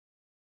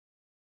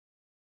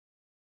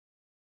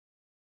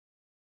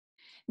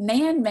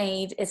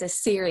Man-Made is a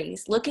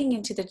series looking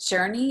into the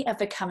journey of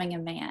becoming a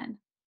man,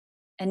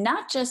 and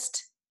not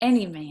just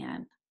any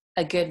man,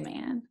 a good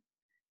man.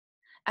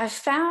 I've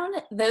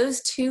found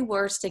those two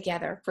words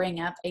together bring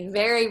up a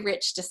very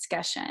rich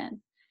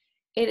discussion.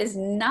 It is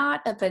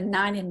not a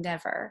benign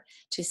endeavor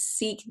to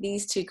seek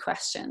these two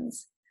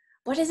questions.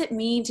 What does it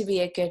mean to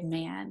be a good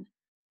man?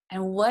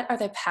 And what are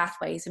the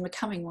pathways in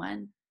becoming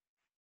one?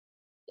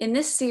 In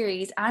this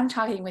series, I'm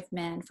talking with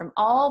men from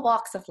all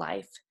walks of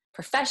life,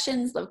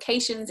 professions,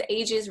 locations,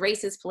 ages,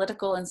 races,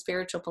 political, and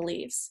spiritual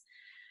beliefs.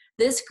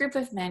 This group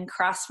of men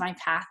crossed my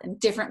path in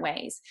different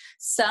ways.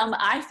 Some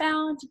I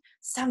found,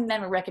 some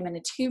men were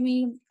recommended to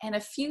me, and a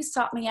few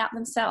sought me out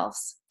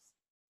themselves.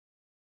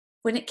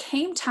 When it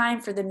came time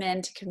for the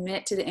men to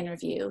commit to the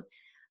interview,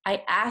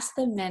 I asked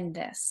the men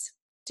this: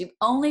 to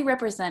only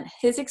represent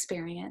his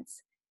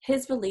experience,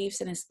 his beliefs,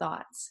 and his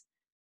thoughts.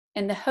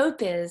 And the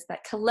hope is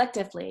that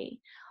collectively,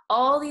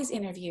 all these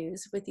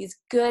interviews with these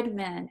good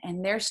men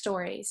and their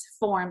stories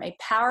form a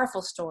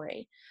powerful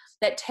story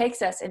that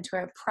takes us into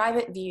a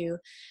private view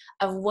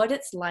of what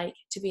it's like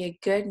to be a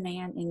good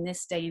man in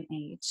this day and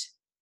age.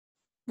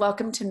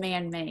 Welcome to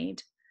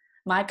Man-Made,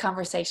 my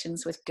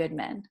conversations with good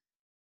men.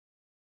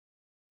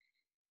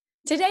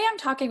 Today I'm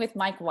talking with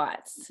Mike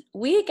Watts.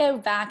 We go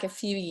back a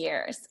few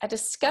years. I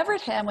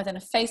discovered him within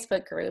a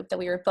Facebook group that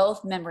we were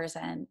both members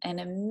in and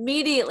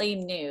immediately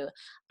knew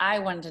I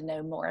wanted to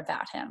know more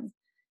about him.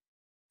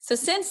 So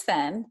since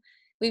then,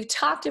 we've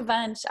talked a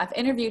bunch. I've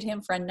interviewed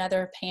him for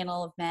another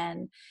panel of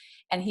men,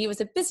 and he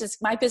was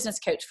my business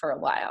coach for a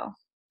while.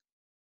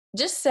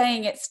 Just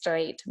saying it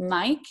straight,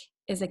 Mike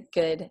is a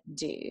good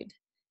dude.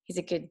 He's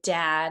a good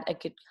dad, a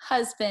good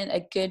husband,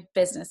 a good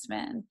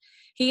businessman.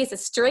 He is a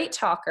straight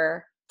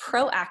talker,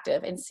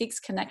 proactive, and seeks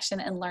connection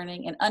and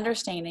learning and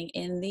understanding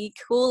in the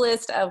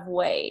coolest of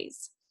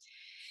ways.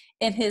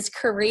 In his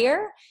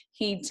career,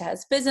 he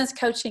does business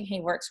coaching.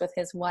 He works with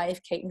his wife,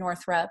 Kate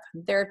Northrup.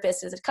 Their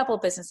business, a couple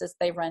of businesses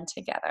they run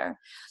together.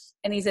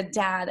 And he's a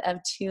dad of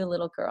 2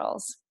 little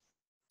girls.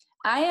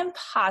 I am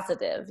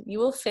positive you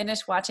will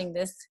finish watching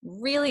this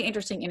really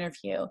interesting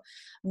interview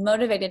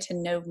motivated to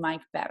know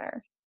Mike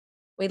better.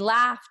 We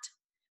laughed.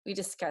 We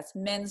discussed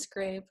men's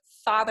group,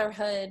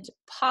 fatherhood,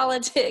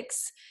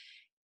 politics,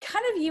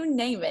 kind of you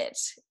name it,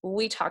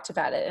 we talked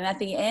about it. And at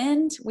the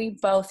end, we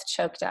both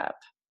choked up.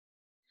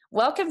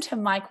 Welcome to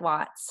Mike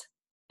Watts,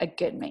 a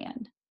good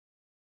man.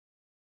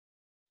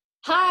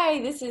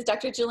 Hi, this is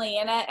Dr.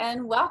 Juliana,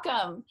 and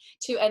welcome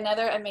to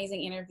another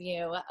amazing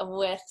interview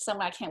with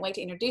someone I can't wait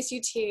to introduce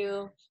you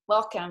to.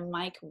 Welcome,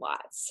 Mike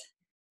Watts.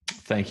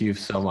 Thank you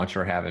so much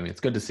for having me.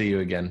 It's good to see you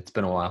again. It's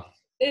been a while.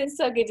 It's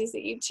so good to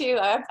see you too.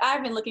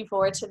 I've been looking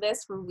forward to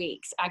this for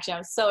weeks. Actually, I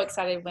was so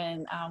excited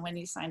when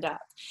you signed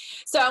up.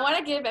 So I want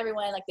to give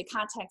everyone like the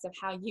context of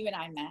how you and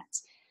I met.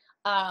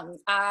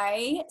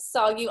 I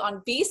saw you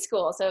on B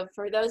School. So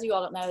for those of you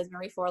all don't know,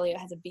 Marie Forleo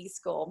has a B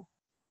School,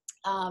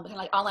 kind of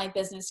like online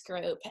business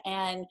group,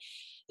 and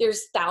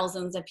there's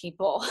thousands of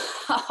people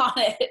on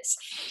it.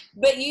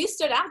 But you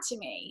stood out to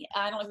me.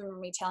 I don't even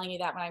remember me telling you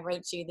that when I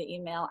wrote you the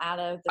email out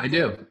of the. I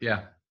do,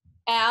 yeah.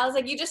 And I was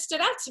like, you just stood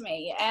out to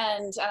me.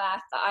 And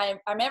I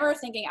remember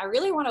thinking, I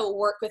really want to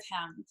work with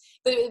him.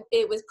 But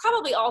it was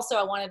probably also,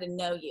 I wanted to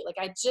know you. Like,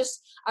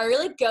 I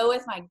really go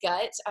with my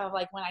gut of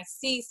like when I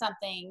see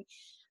something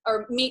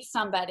or meet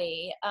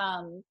somebody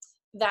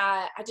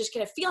that I just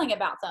get a feeling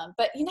about them.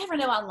 But you never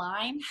know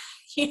online,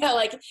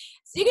 like,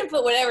 so you can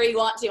put whatever you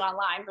want to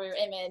online for your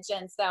image.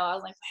 And so I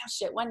was like, wow,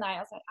 shit. One night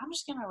I was like, I'm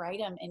just going to write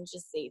him and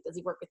just see, does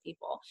he work with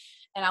people?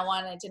 And I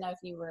wanted to know if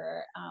you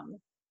were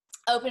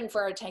open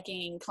for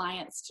taking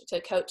clients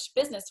to coach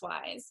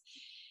business-wise.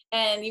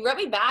 And you wrote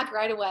me back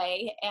right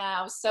away, and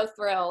I was so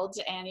thrilled.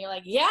 And you're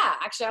like, yeah,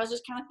 actually, I was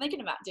just kind of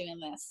thinking about doing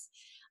this.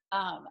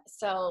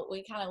 So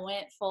we kind of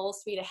went full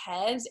speed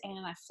ahead,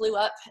 and I flew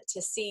up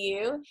to see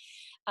you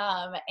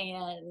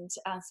and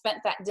spent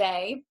that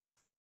day.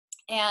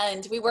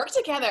 And we worked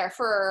together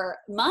for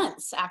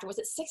months after. Was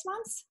it 6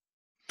 months?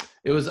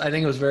 I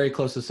think it was very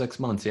close to 6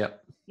 months.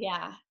 Yep.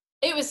 Yeah.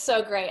 It was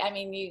so great. I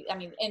mean,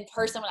 in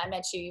person when I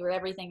met you, you were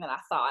everything that I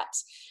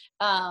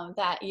thought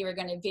that you were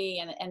going to be,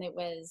 and it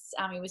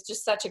was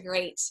just such a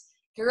great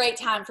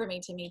time for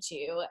me to meet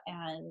you,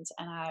 and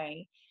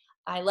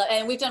I love.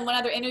 And we've done one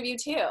other interview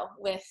too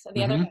with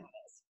the other guys,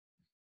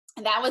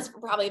 and that was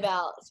probably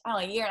about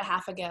a year and a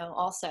half ago.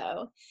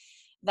 Also,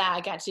 that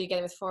I got you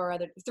together with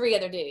 3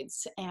 other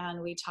dudes, and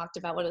we talked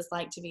about what it's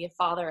like to be a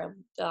father of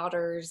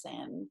daughters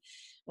and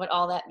what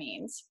all that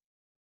means.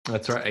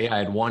 That's right. Yeah, I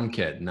had 1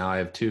 kid. Now I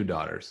have 2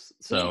 daughters.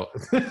 So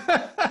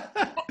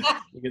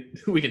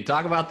we can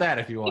talk about that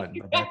if you want.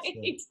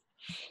 Right.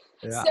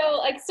 Yeah.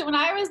 So when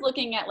I was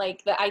looking at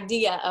like the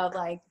idea of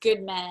like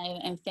good men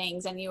and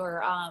things, and you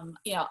were, on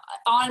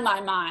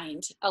my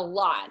mind a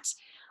lot.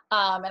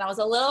 And I was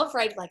a little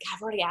afraid, like,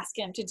 I've already asked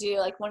him to do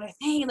like one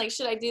thing, like,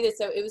 should I do this?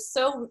 So it was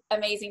so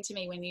amazing to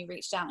me when you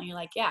reached out and you're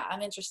like, yeah,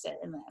 I'm interested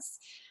in this.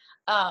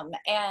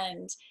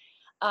 And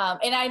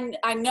And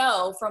I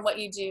know from what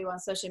you do on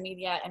social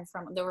media and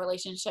from the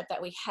relationship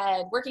that we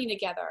had working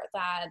together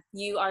that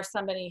you are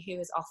somebody who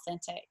is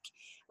authentic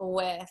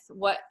with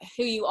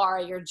who you are,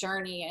 your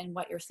journey, and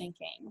what you're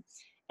thinking.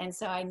 And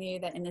so I knew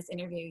that in this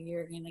interview,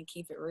 you're going to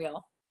keep it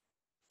real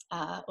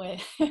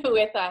with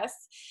with us.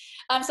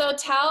 So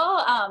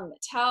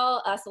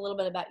tell us a little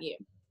bit about you.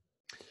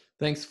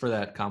 Thanks for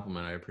that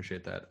compliment. I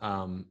appreciate that.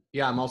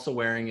 Yeah, I'm also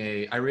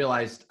I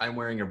realized I'm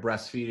wearing a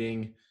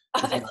breastfeeding. Oh,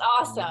 It's that's not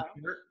awesome.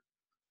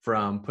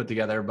 from put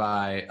together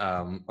by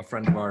a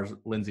friend of ours,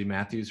 Lindsay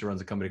Matthews, who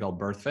runs a company called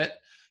BirthFit.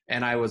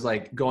 And I was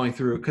like going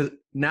through, because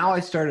now I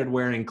started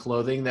wearing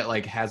clothing that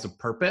like has a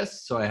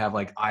purpose. So I have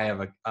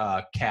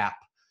a cap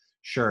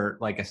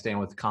shirt, like I stand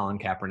with Colin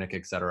Kaepernick,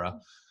 etc.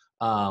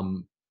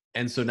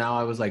 And so now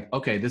I was like,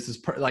 okay, this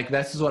is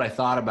this is what I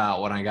thought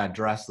about when I got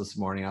dressed this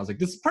morning. I was like,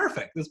 this is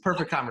perfect. This is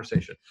perfect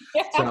conversation.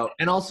 Yeah. So,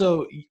 and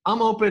also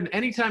I'm open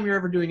anytime you're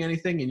ever doing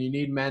anything and you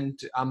need men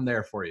I'm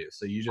there for you.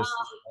 So you just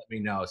let me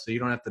know. So you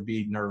don't have to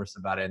be nervous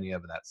about any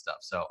of that stuff.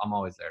 So I'm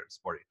always there to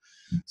support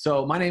you.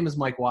 So my name is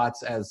Mike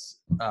Watts, as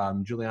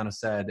Juliana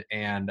said,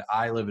 and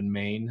I live in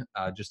Maine,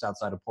 just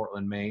outside of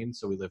Portland, Maine.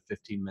 So we live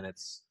 15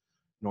 minutes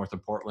north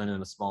of Portland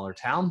in a smaller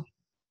town.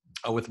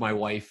 With my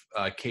wife,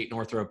 Kate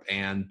Northrup,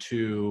 and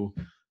two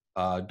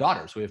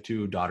daughters. We have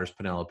two daughters,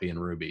 Penelope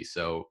and Ruby.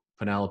 So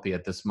Penelope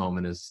at this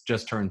moment is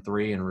just turned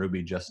 3 and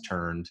Ruby just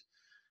turned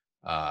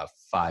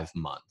 5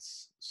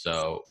 months.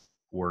 So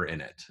we're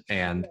in it.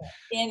 And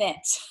in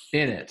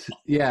it.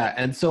 Yeah.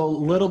 And so a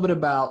little bit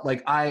about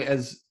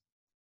as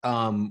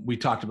we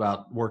talked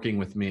about working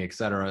with me, et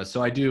cetera.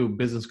 So I do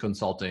business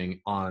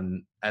consulting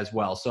on as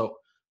well. So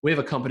we have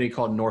a company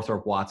called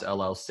Northrop Watts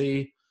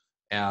LLC.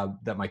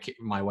 That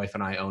my wife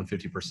and I own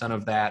 50%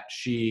 of that.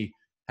 She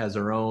has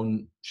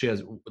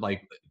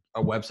like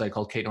a website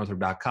called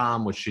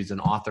katenorthrop.com, which she's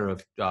an author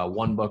of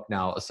one book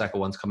now. A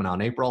second one's coming out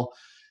in April.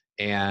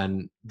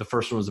 And the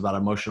first one was about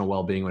emotional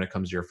well-being when it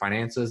comes to your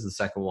finances. The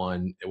second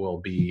one, it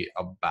will be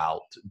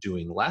about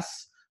doing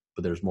less,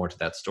 but there's more to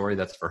that story.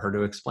 That's for her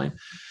to explain.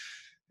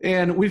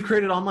 And we've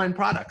created online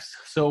products.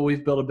 So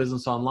we've built a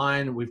business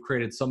online. We've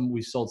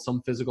sold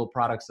some physical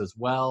products as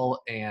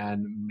well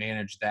and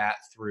managed that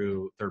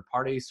through third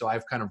parties. So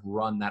I've kind of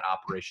run that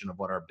operation of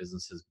what our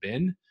business has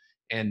been.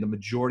 And the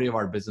majority of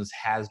our business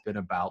has been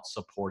about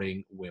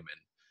supporting women.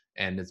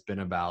 And it's been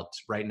about,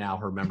 right now,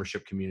 her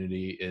membership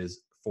community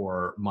is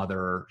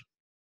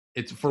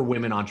it's for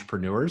women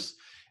entrepreneurs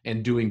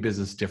and doing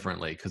business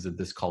differently, because of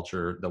this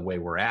culture. The way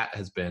we're at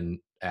has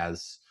been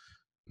as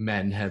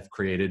men have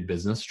created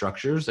business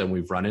structures and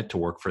we've run it to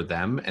work for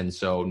them. And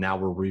so now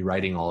we're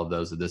rewriting all of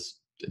those at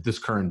this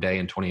current day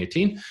in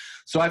 2018.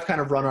 So I've kind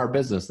of run our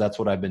business. That's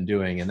what I've been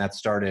doing. And I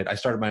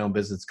started my own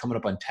business coming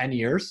up on 10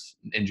 years.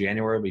 In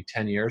January, it'll be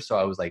 10 years. So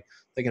I was like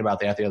thinking about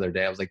that the other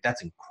day. I was like,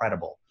 that's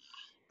incredible.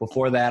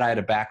 Before that, I had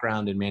a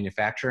background in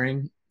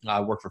manufacturing. I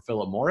worked for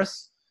Philip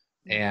Morris.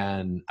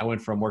 And I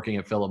went from working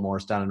at Philip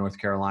Morris down in North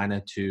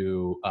Carolina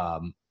to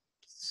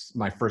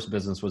my first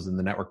business was in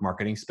the network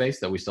marketing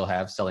space that we still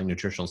have, selling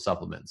nutritional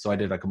supplements. So I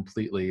did a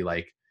completely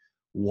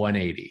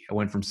 180. I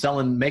went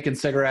from making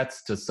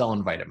cigarettes to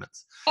selling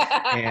vitamins.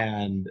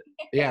 And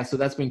yeah, so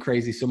that's been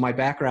crazy. So my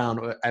background,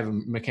 I have a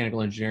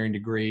mechanical engineering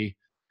degree.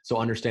 So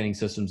understanding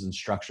systems and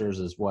structures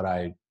is what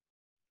I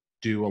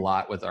do a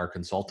lot with our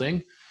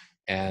consulting.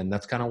 And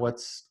that's kind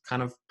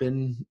of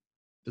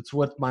it's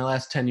what my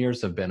last 10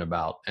 years have been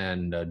about.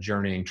 And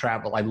journeying,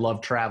 travel. I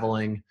love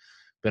traveling,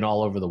 been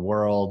all over the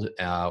world.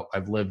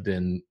 I've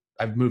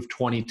moved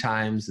 20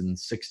 times in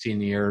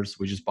 16 years.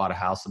 We just bought a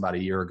house about a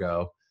year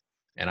ago,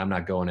 and I'm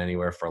not going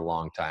anywhere for a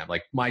long time.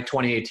 Like my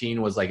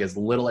 2018 was as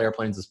little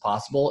airplanes as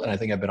possible. And I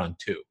think I've been on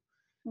 2.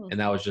 And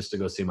that was just to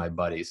go see my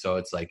buddy. So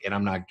it's and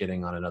I'm not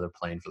getting on another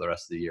plane for the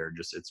rest of the year.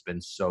 It's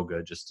been so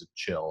good just to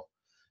chill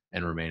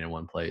and remain in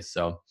one place.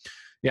 So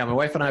yeah, my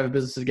wife and I have a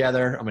business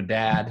together. I'm a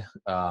dad.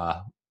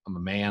 I'm a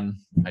man.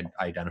 I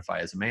identify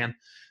as a man.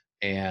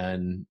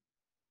 And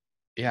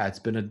yeah, it's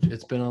been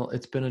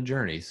a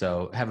journey.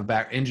 So I have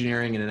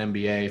engineering and an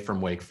MBA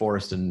from Wake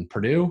Forest and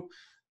Purdue,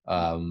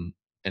 an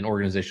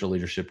organizational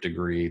leadership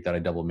degree that I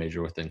double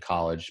major with in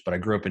college. But I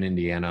grew up in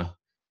Indiana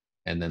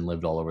and then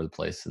lived all over the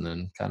place and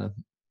then kind of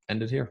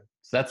ended here.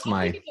 So that's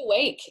How did you get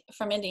Wake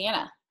from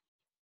Indiana?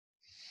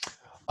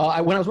 When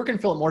I was working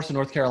at Philip Morris in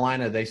North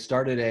Carolina, they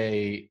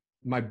started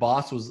my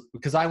boss was,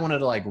 because I wanted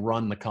to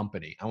run the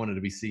company. I wanted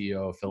to be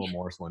CEO of Philip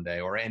Morris one day,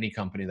 or any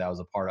company that I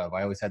was a part of.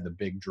 I always had the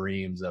big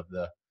dreams of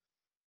the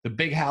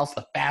big house,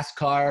 the fast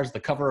cars, the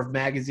cover of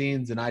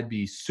magazines, and I'd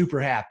be super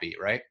happy,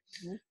 right?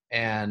 Mm-hmm.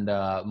 And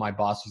my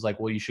boss was like,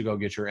 well, you should go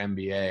get your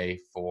MBA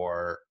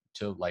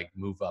to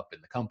move up in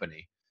the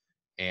company.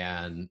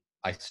 And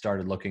I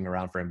started looking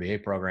around for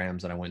MBA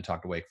programs, and I went and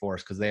talked to Wake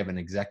Forest because they have an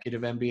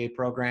executive MBA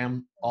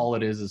program. All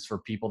it is for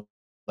people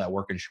that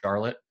work in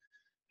Charlotte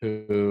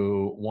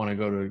who want to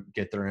go to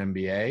get their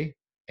MBA.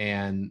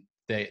 And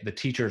the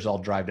teachers all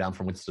drive down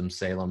from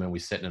Winston-Salem, and we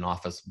sit in an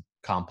office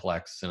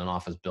complex in an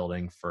office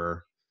building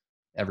for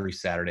every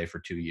Saturday for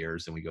 2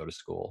 years, and we go to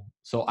school.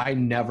 So I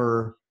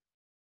never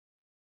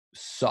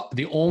saw,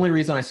 the only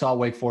reason I saw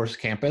Wake Forest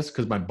campus,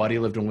 because my buddy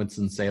lived in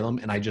Winston-Salem,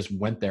 and I just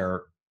went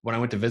there. When I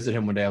went to visit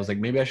him one day, I was like,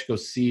 maybe I should go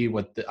see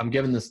what I'm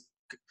giving this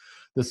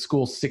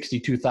school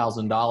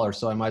 $62,000,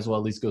 so I might as well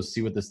at least go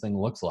see what this thing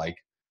looks like.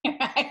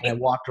 Right. And I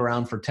walked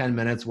around for 10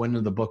 minutes, went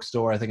into the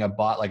bookstore. I think I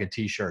bought like a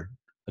t-shirt,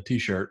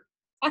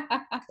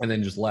 and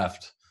then just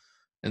left.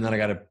 And then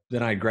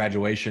I had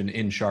graduation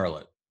in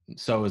Charlotte.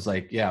 So it was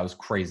like, yeah, it was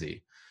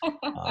crazy.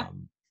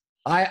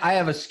 I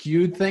have a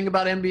skewed thing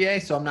about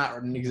MBA, so I'm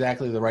not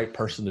exactly the right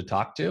person to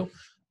talk to.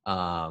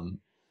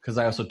 Because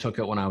I also took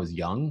it when I was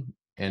young.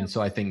 And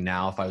so I think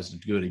now if I was to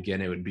do it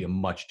again, it would be a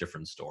much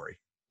different story.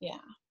 Yeah.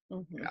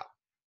 Mm-hmm. Yeah.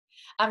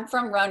 I'm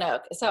from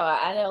Roanoke, so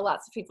I know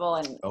lots of people,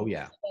 and Oh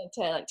yeah,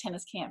 to like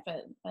tennis camp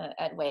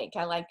at Wake.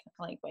 I like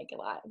Wake a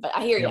lot, but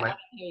I hear you. I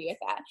hear you with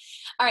that.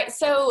 All right,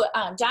 so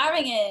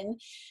diving in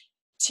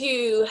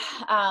to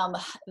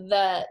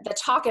the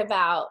talk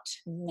about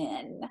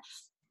men.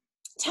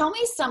 Tell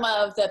me some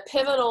of the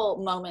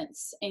pivotal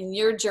moments in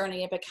your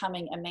journey of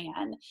becoming a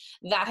man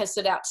that has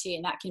stood out to you,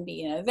 and that can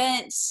be an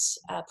event,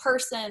 a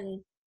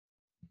person,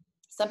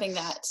 something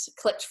that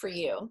clicked for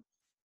you.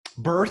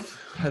 Birth,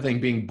 I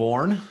think being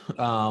born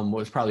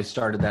was probably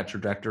started that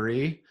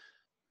trajectory.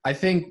 I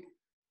think,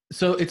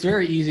 so it's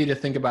very easy to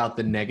think about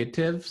the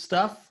negative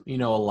stuff, a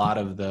lot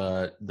of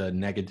the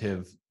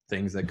negative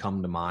things that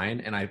come to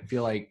mind. And I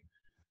feel like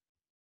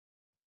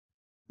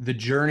the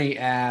journey,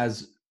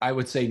 as I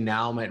would say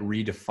now, I'm at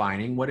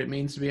redefining what it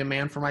means to be a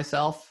man for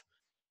myself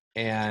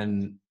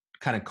and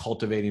kind of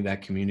cultivating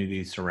that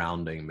community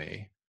surrounding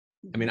me.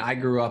 I mean, I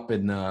grew up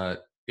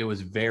it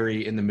was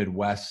very in the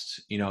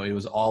Midwest, it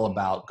was all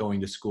about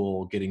going to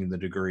school, getting the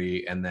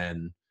degree, and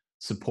then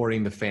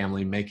supporting the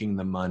family, making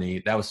the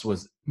money. That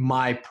was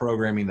my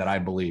programming that I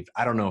believed.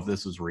 I don't know if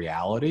this was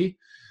reality.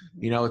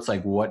 It's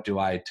like, what do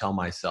I tell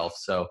myself?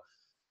 So,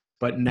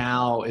 but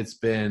now it's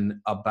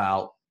been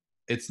about,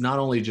 it's not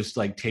only just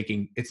like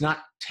it's not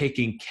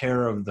taking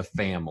care of the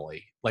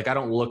family. Like, I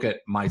don't look at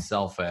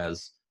myself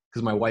as,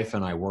 because my wife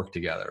and I work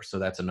together. So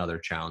that's another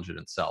challenge in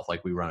itself.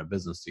 Like, we run a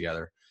business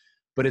together,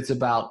 but it's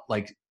about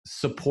like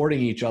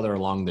supporting each other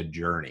along the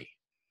journey.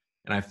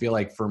 And I feel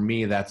like for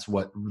me, that's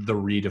what the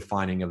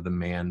redefining of the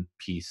man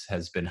piece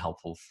has been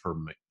helpful for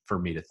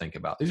me to think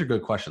about. These are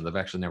good questions. I've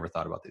actually never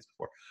thought about these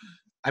before.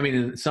 I mean,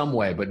 in some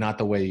way, but not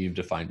the way you've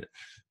defined it.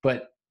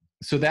 But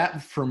so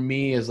that for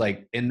me is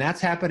like, and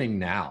that's happening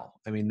now.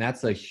 I mean,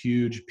 that's a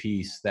huge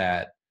piece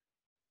that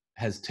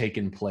has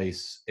taken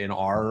place in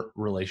our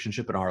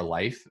relationship, in our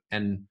life.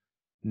 And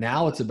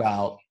now it's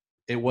about,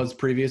 it was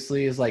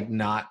previously is like,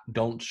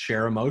 don't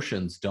share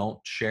emotions, don't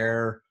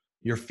share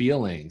your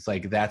feelings.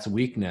 Like, that's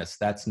weakness.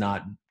 That's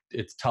not,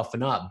 it's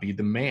toughen up, be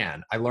the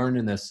man. I learned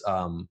in this,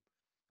 I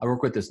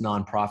work with this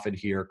nonprofit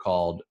here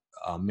called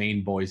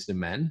Maine Boys to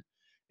Men.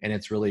 And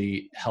it's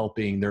really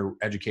they're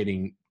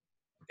educating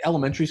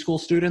elementary school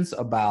students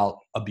about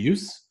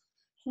abuse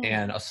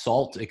and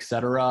assault, et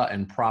cetera,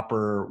 and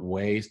proper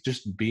ways,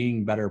 just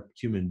being better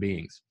human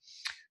beings.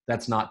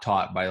 That's not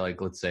taught by,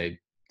 like, let's say,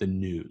 the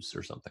news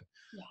or something.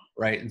 Yeah.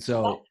 Right. And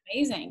so that's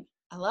amazing.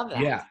 I love that.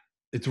 Yeah.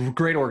 It's a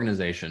great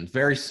organization.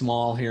 Very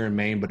small here in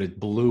Maine, but it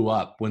blew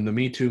up when the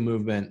Me Too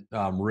movement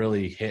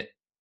really hit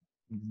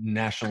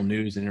national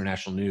news,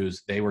 international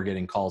news. They were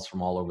getting calls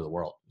from all over the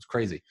world. It was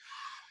crazy.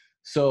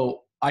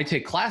 So I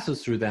take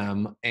classes through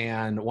them.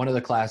 And one of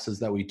the classes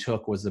that we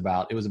took was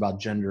about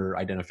gender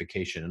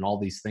identification and all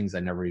these things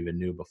I never even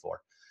knew before.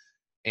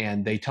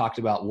 And they talked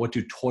about, what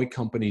do toy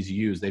companies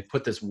use? They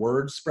put this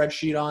word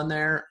spreadsheet on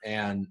there,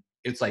 and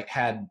it's like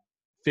had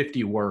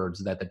 50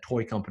 words that the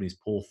toy companies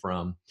pull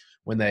from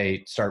when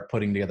they start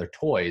putting together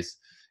toys.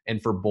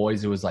 And for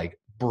boys, it was like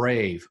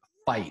brave,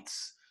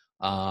 fights,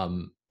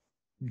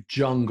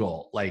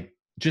 jungle, like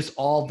just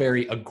all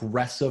very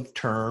aggressive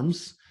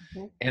terms.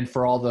 Mm-hmm. And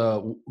for all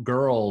the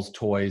girls'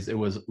 toys, it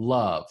was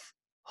love,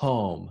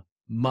 home,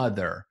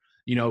 mother.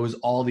 It was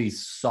all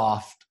these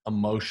soft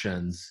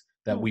emotions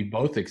that we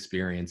both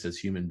experience as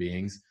human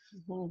beings.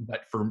 Mm-hmm.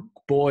 But for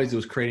boys, it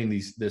was creating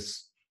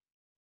this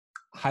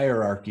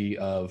hierarchy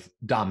of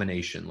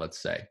domination, let's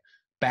say.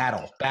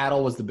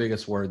 Battle was the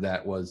biggest word.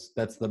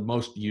 That's the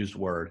most used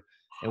word.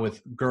 And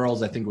with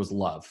girls, I think it was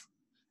love.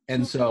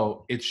 And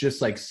so it's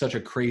just like such a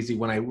crazy,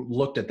 when I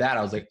looked at that,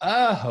 I was like,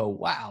 oh,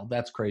 wow,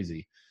 that's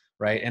crazy.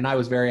 Right. And I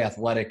was very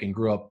athletic and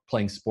grew up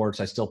playing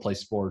sports. I still play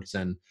sports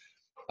and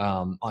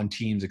on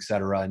teams, et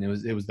cetera. And it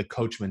was the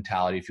coach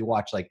mentality. If you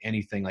watch like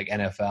anything like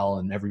NFL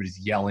and everybody's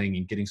yelling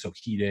and getting so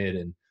heated,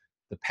 and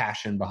the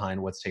passion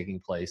behind what's taking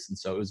place. And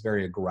so it was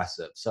very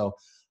aggressive. So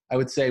I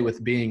would say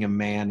with being a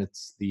man,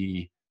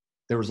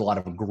 there was a lot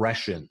of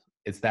aggression.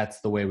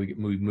 That's the way we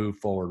move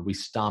forward. We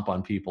stomp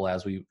on people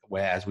as we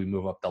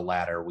move up the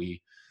ladder.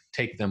 We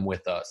take them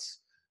with us.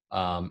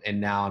 And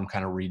now I'm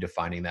kind of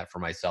redefining that for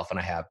myself, and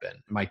I have been.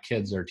 My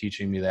kids are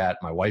teaching me that.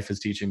 My wife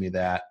is teaching me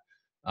that.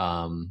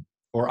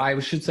 Or I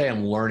should say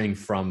I'm learning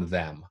from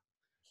them.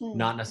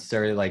 Not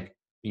necessarily like,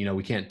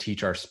 we can't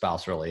teach our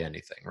spouse really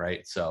anything,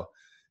 right? So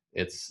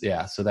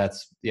so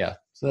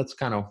that's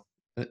kind of,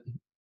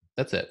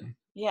 that's it.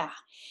 Yeah.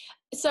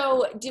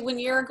 So when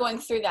you're going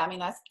through that, I mean,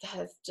 that's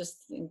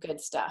just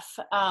good stuff.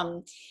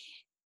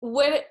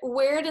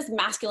 Where does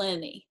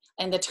masculinity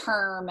and the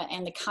term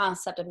and the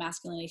concept of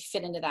masculinity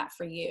fit into that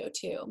for you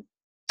too?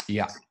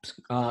 Yeah.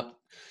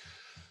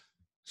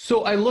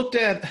 So I looked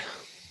at,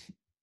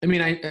 I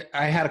mean,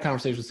 I had a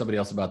conversation with somebody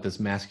else about this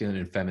masculine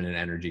and feminine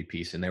energy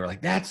piece, and they were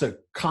like, that's a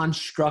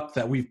construct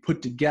that we've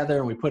put together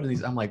and we put in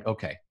these. I'm like,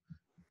 okay.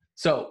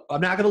 So I'm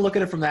not going to look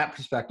at it from that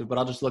perspective, but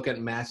I'll just look at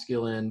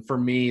masculine. For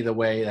me, the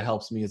way that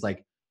helps me is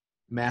like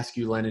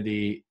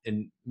masculinity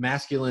and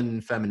masculine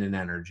and feminine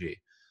energy.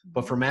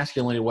 But for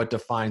masculinity, what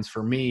defines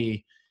for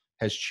me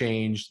has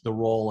changed the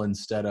role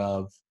instead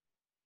of,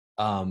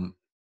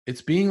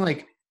 it's being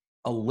like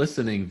a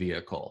listening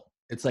vehicle.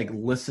 It's like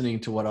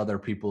listening to what other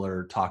people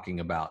are talking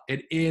about.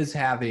 It is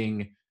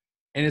having,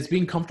 and it's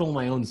being comfortable in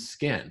my own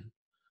skin.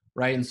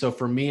 Right. And so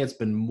for me, it's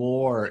been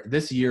more,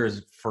 this year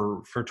is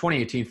for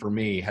 2018 for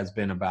me has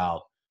been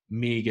about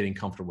me getting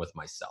comfortable with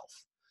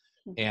myself.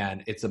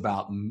 And it's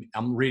about,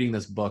 I'm reading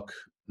this book.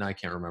 Now I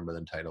can't remember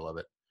the title of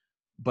it,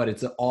 but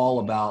it's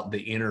all about the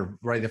inner,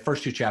 right? The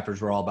first two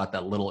chapters were all about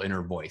that little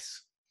inner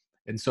voice.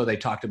 And so they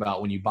talked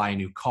about when you buy a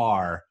new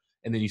car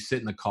and then you sit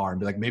in the car and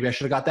be like, maybe I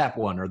should have got that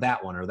one or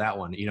that one or that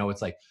one. You know,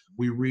 it's like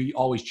we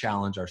always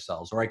challenge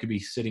ourselves. Or I could be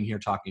sitting here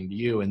talking to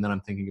you and then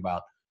I'm thinking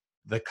about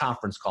the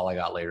conference call I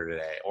got later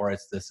today, or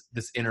it's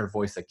this inner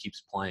voice that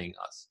keeps playing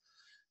us.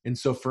 And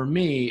so for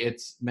me,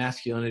 it's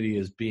masculinity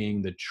is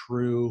being the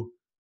true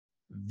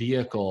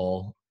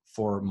vehicle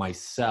for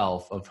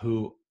myself of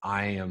who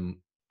I am,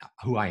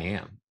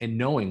 and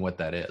knowing what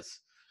that is.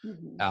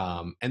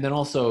 And then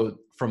also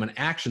from an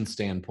action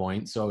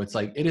standpoint, so it's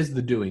like, it is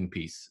the doing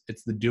piece.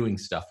 It's the doing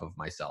stuff of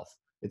myself.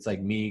 It's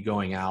like me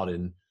going out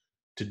and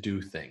to do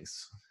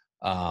things.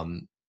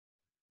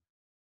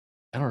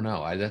 I don't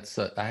know. That's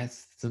I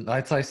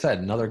said,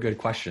 another good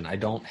question. I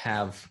don't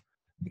have,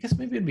 I guess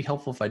maybe it'd be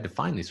helpful if I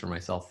define these for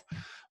myself,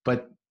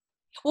 but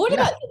What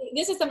yeah. about,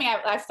 this is something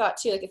I've thought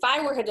too, like if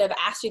I were to have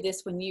asked you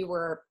this when you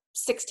were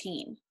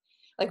 16,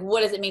 like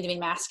what does it mean to be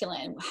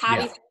masculine? How do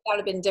you Yeah. think that would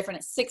have been different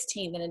at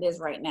 16 than it is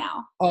right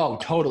now? Oh,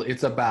 totally.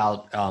 It's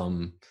about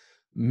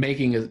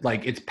making it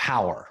like it's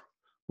power,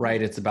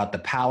 right? It's about the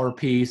power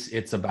piece.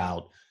 It's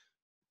about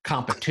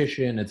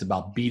competition. It's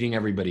about beating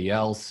everybody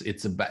else.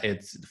 It's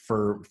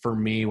for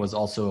me was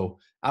also,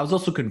 I was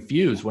also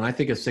confused when I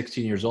think of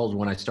 16 years old,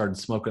 when I started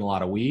smoking a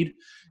lot of weed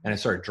and I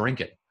started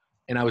drinking,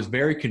 and I was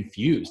very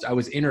confused. I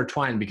was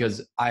intertwined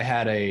because I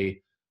had a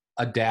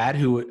dad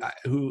who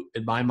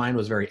in my mind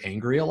was very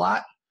angry a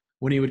lot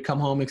when he would come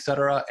home,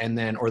 etc. And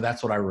then, or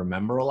that's what I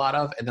remember a lot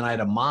of. And then I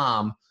had a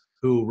mom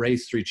who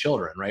raised three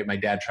children, right? My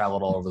dad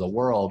traveled all over the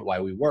world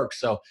while we worked.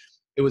 So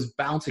it was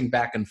bouncing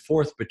back and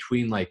forth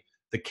between like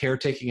the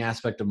caretaking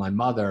aspect of my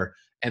mother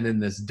and then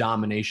this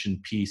domination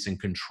piece and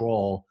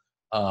control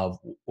of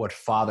what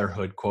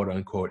fatherhood, quote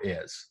unquote,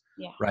 is.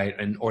 Yeah. Right.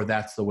 And, or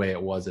that's the way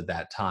it was at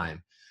that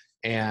time.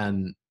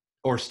 And,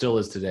 or still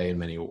is today in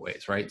many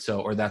ways. Right.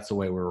 So, or that's the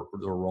way we're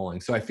rolling.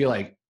 So I feel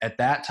like at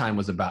that time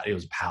was about, it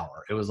was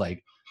power. It was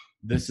like,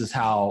 this is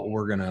how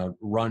we're going to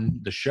run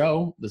the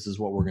show. This is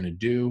what we're going to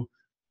do.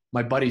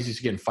 My buddies used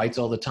to get in fights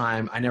all the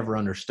time. I never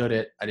understood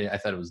it. I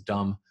thought it was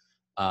dumb.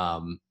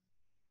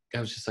 I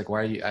was just like,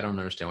 why are you, I don't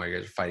understand why you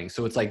guys are fighting.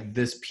 So it's like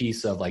this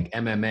piece of like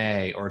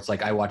MMA, or it's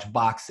like, I watch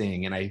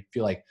boxing and I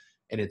feel like,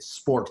 and it's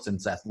sports and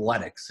it's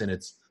athletics and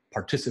it's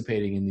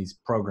participating in these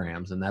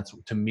programs. And that's,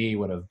 to me,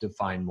 would have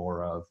defined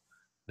more of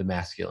the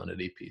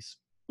masculinity piece.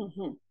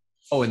 Mm-hmm.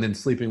 Oh, and then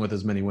sleeping with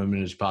as many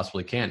women as you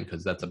possibly can,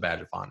 because that's a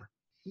badge of honor.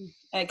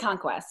 And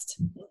conquest.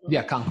 Mm-hmm.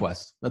 Yeah,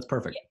 conquest. That's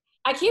perfect.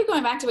 I keep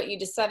going back to what you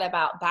just said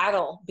about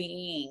battle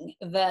being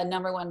the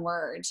number one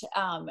word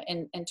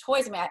in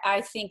toys. I mean,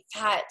 I think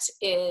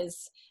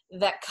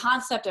that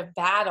concept of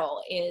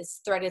battle is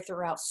threaded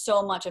throughout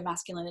so much of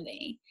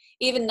masculinity,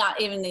 even not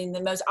even in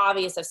the most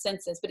obvious of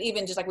senses, but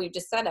even just like we've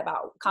just said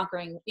about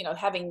conquering, you know,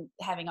 having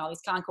all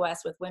these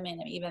conquests with women,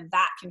 and even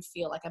that can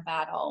feel like a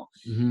battle,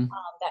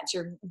 that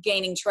you're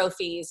gaining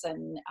trophies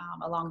and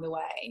along the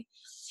way.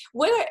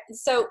 What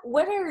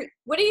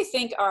do you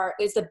think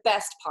is the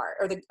best part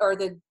or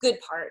the good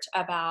part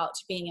about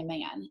being a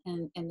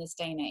man in this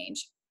day and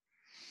age?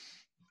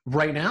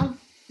 Right now,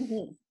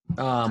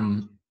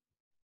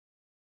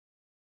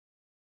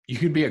 you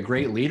could be a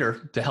great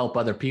leader to help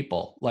other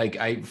people. Like,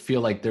 I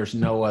feel like there's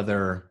no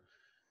other,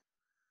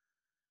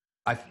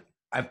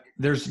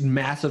 there's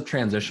massive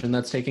transition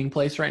that's taking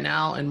place right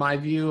now, in my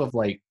view, of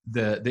like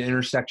the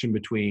intersection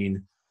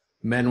between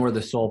men were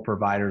the sole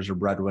providers or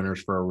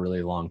breadwinners for a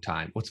really long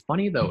time. What's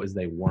funny though, is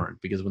they weren't,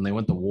 because when they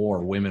went to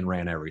war, women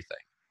ran everything.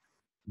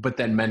 But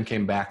then men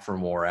came back from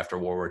war after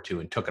World War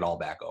II and took it all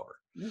back over.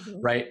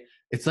 Right.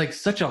 It's like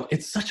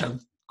it's such a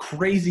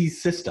crazy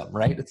system,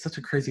 right? It's such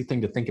a crazy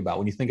thing to think about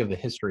when you think of the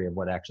history of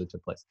what actually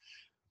took place.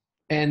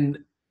 And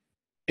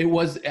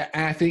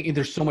I think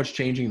there's so much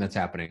changing that's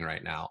happening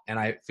right now. And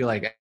I feel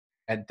like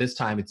at this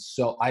time,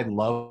 I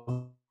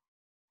love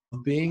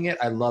being it.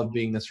 I love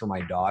being this for my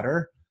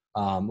daughter.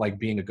 like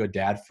being a good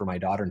dad for my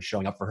daughter and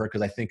showing up for her.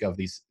 Cause I think of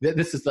these,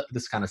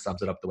 this kind of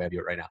sums it up the way I view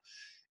it right now.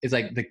 It's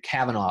like the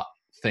Kavanaugh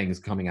things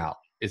coming out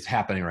is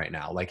happening right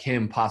now, like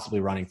him possibly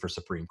running for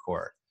Supreme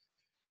Court.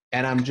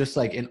 And I'm just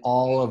like, in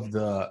all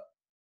of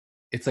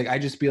it's like, I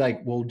just be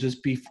like, well,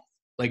 just be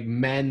like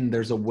men.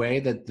 There's a way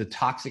that the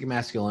toxic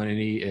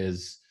masculinity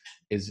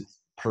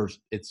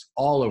it's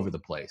all over the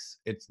place.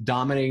 It's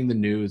dominating the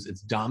news.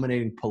 It's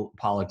dominating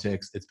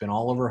politics. It's been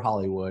all over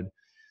Hollywood.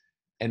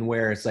 And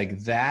where it's like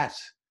that,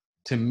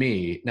 to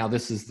me, now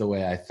this is the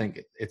way I think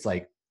it's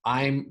like,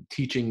 I'm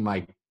teaching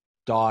my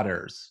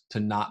daughters to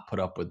not put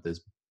up with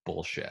this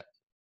bullshit.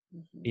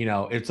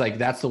 Mm-hmm. It's like,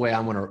 that's the way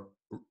I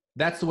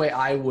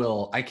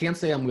can't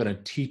say I'm going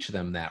to teach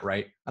them that,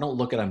 right? I don't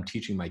look at I'm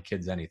teaching my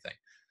kids anything.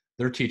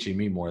 They're teaching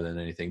me more than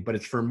anything, but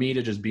it's for me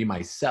to just be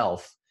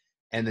myself,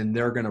 and then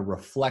they're going to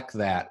reflect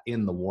that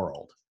in the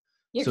world.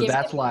 You're so giving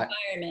that's why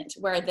environment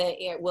where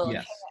they will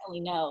yes.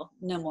 inherently know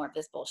no more of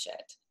this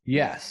bullshit.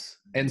 Yes.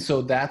 And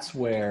so that's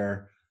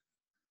where,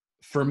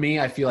 for me,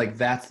 I feel like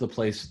that's the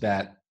place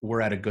that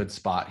we're at a good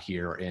spot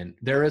here. And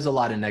there is a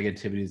lot of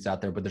negativity that's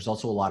out there, but there's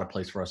also a lot of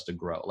place for us to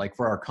grow. Like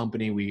for our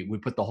company, we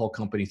put the whole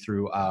company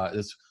through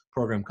this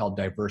program called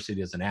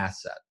Diversity as an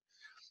Asset.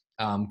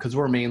 Because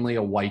we're mainly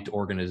a white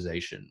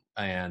organization,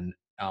 and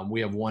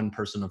we have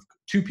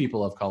two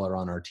people of color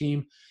on our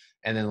team,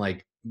 and then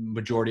like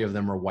majority of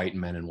them are white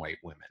men and white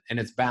women, and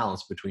it's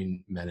balanced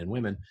between men and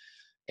women.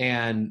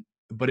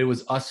 But it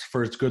was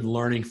it's good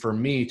learning for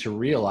me to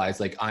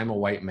realize, like, I'm a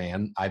white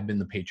man. I've been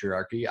the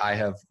patriarchy. I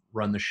have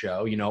run the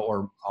show,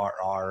 or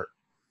are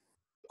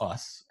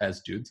us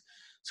as dudes.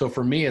 So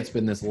for me, it's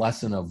been this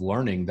lesson of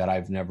learning that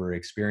I've never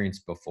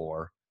experienced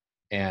before.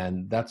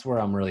 And that's where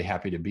I'm really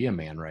happy to be a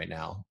man right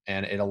now.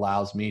 And it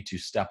allows me to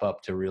step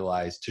up to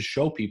realize, to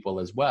show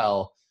people as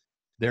well,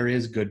 there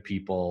is good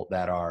people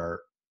that are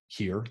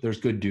here.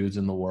 There's good dudes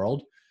in the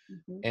world.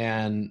 Mm-hmm.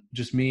 And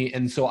just me.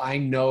 And so I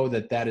know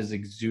that is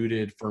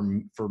exuded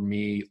for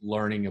me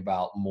learning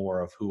about more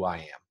of who I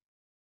am.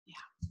 Yeah.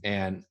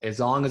 And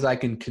as long as I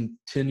can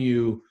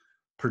continue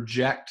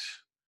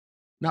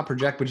not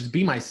project, but just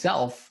be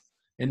myself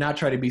and not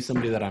try to be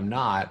somebody that I'm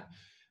not.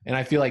 And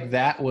I feel like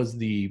that was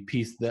the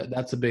piece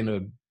that's been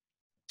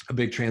a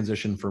big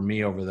transition for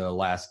me over the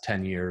last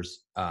 10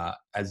 years,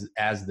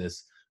 as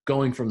this,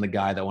 going from the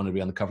guy that wanted to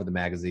be on the cover of the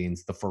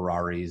magazines, the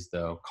Ferraris,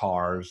 the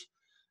cars,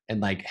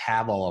 and like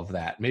have all of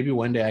that. Maybe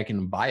one day I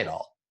can buy it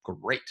all.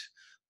 Great.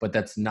 But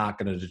that's not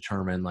going to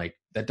determine, like,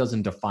 that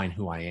doesn't define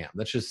who I am.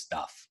 That's just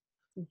stuff.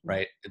 Mm-hmm.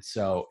 Right. And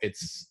so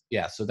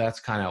so that's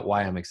kind of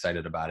why I'm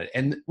excited about it.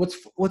 And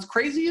what's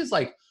crazy is,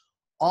 like,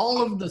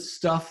 all of the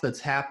stuff that's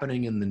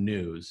happening in the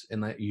news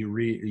and that you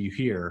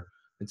hear,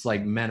 it's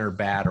like men are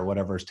bad or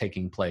whatever is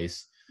taking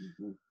place.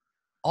 Mm-hmm.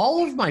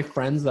 All of my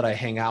friends that I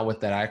hang out with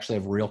that I actually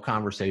have real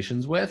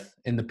conversations with,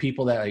 and the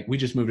people that, like, we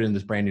just moved into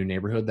this brand new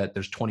neighborhood that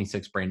there's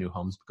 26 brand new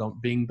homes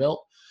being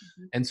built.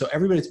 Mm-hmm. And so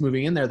everybody's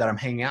moving in there that I'm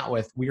hanging out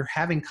with, we are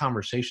having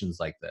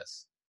conversations like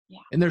this. Yeah.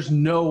 And there's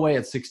no way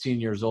at 16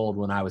 years old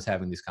when I was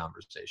having these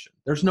conversations.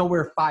 There's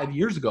nowhere 5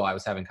 years ago I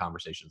was having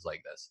conversations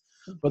like this.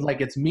 But like,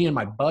 it's me and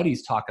my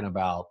buddies talking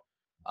about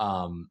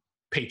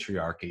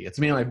patriarchy. It's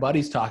me and my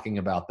buddies talking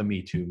about the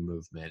Me Too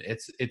movement.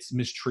 It's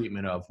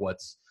mistreatment of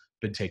what's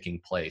been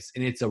taking place.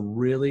 And and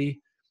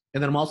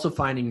then I'm also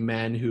finding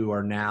men who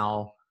are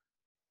now,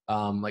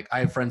 like,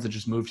 I have friends that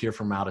just moved here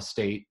from out of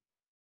state,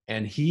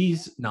 and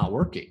he's not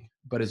working,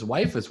 but his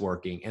wife is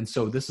working. And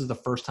so this is the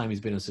first time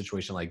he's been in a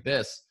situation like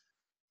this.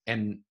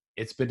 And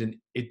it's been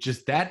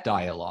just that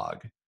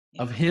dialogue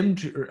of him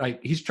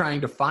he's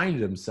trying to find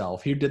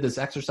himself. He did this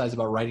exercise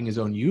about writing his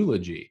own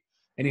eulogy,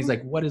 and he's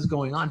like, what is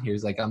going on here?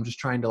 He's like, I'm just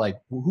trying to, like,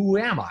 who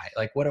am I?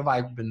 Like, what have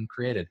I been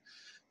created?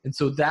 And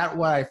so that,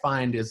 what I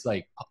find is,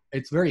 like,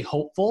 it's very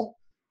hopeful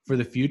for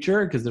the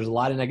future, because there's a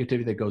lot of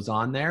negativity that goes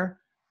on there.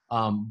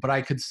 But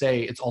I could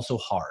say it's also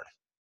hard,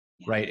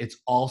 right? It's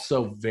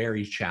also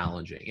very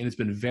challenging, and it's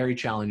been very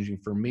challenging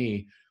for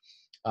me.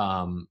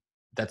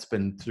 That's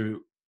been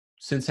through,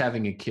 since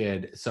having a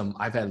kid,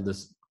 I've had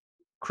this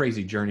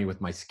crazy journey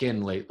with my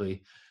skin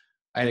lately.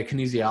 I had a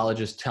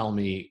kinesiologist tell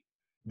me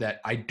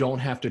that I don't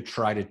have to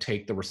try to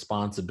take the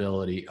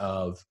responsibility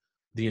of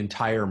the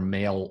entire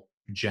male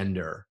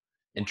gender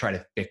and try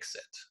to fix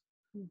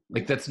it. Mm-hmm.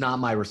 Like, that's not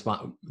my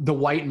response. The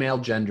white male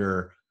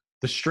gender,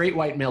 the straight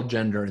white male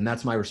gender, and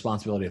that's my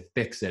responsibility to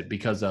fix it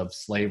because of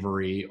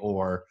slavery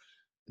or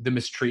the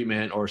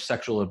mistreatment or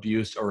sexual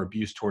abuse or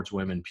abuse towards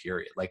women,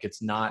 period. Like,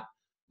 it's not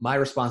my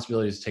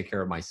responsibility is to take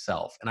care of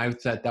myself. And I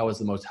thought that was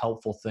the most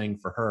helpful thing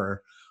for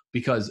her,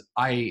 because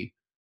I'm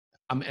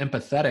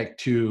empathetic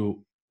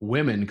to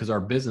women, because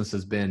our business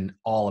has been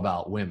all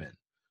about women,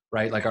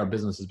 right? Like, our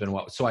business has been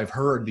so I've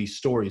heard these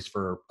stories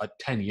for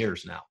 10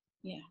 years now,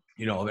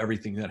 of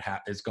everything that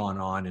has gone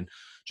on, and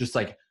just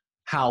like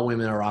how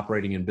women are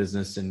operating in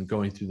business and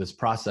going through this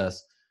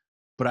process.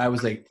 But I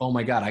was like, oh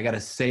my God, I got to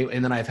say,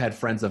 and then I've had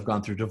friends that have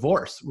gone through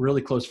divorce,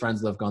 really close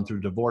friends that have gone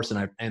through divorce.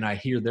 And I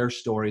hear their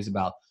stories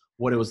about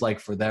what it was like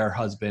for their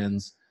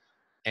husbands.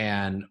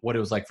 and what it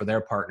was like for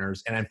their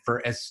partners. And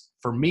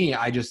for me,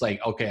 I just like,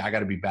 okay, I got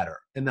to be better.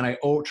 And then I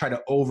try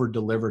to over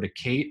deliver to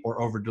Kate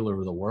or over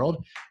deliver the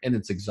world. And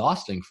it's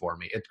exhausting for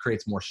me. It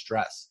creates more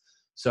stress.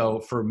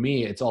 So for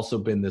me, it's also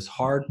been this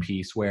hard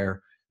piece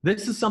where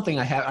this is something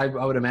I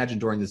would imagine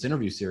during this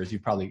interview series,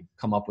 you've probably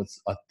come up with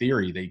a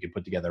theory that you could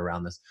put together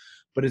around this,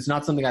 but it's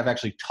not something I've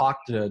actually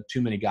talked to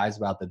too many guys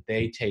about, that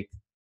they take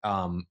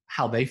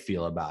how they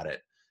feel about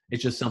it.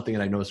 It's just something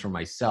that I noticed for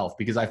myself,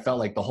 because I felt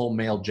like the whole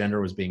male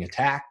gender was being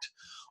attacked,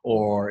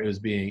 or it was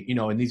being,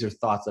 and these are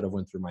thoughts that have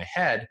went through my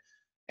head.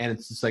 And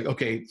it's just like,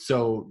 okay,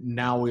 so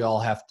now we all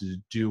have to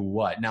do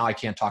what? Now I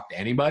can't talk to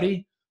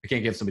anybody. I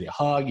can't give somebody a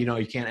hug. You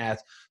can't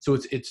ask. So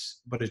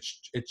it's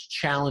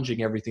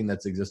challenging everything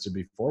that's existed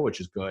before, which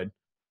is good.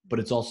 But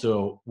it's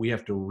also, we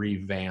have to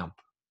revamp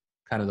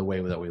kind of the way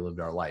that we lived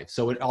our life.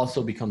 So it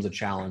also becomes a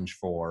challenge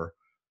for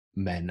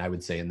men, I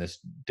would say, in this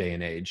day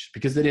and age,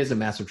 because it is a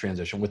massive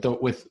transition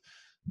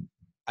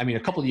a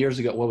couple of years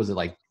ago, what was it,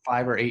 like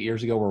 5 or 8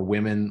 years ago, where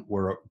women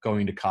were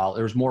going to college?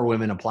 There was more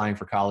women applying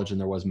for college than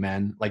there was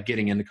men, like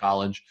getting into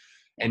college.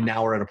 And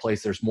now we're at a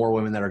place, there's more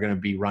women that are going to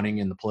be running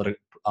in the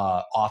political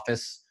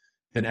office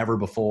than ever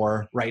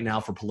before right now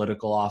for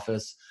political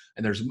office.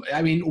 And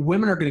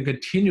women are going to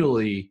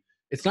continually,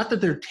 it's not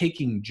that they're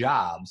taking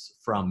jobs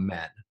from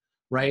men,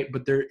 right?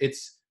 But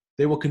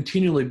they will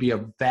continually be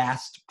a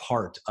vast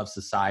part of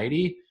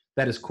society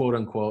that is, quote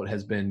unquote,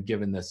 has been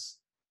given this,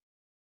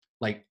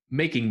 like,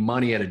 making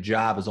money at a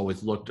job has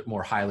always looked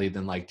more highly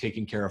than like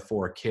taking care of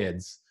 4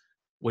 kids,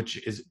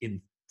 which is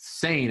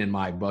insane in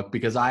my book,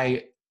 because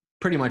I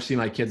pretty much see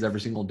my kids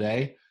every single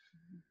day.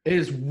 It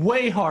is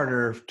way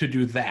harder to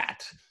do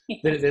that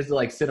than it is to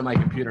like sit on my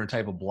computer and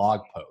type a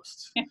blog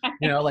post.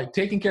 Like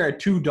taking care of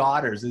 2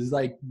 daughters is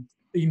like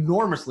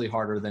enormously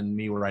harder than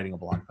me writing a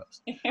blog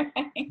post.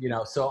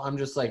 So I'm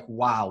just like,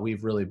 wow,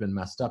 we've really been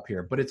messed up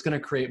here. But it's going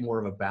to create more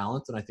of a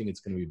balance, and I think it's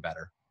going to be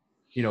better.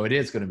 It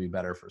is going to be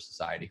better for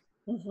society.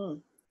 Mm-hmm.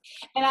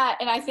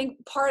 And I think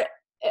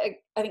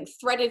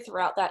threaded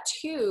throughout that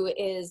too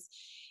is,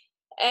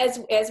 as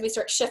we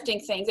start shifting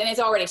things, and it's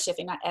already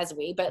shifting, not as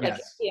we, but like,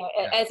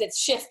 as it's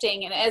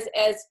shifting, and as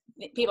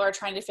people are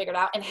trying to figure it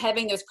out, and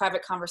having those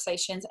private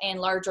conversations and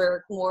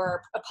larger,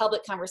 more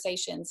public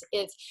conversations,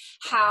 it's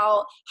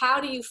how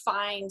do you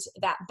find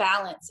that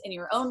balance in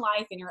your own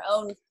life, in your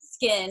own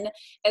skin,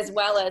 as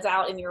well as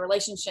out in your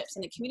relationships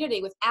in the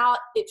community, without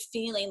it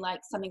feeling like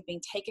something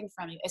being taken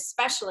from you,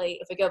 especially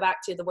if we go back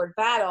to the word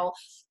battle,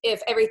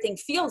 if everything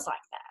feels like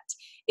that.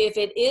 If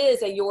it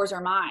is a yours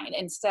or mine,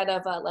 instead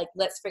of a, like,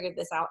 let's figure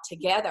this out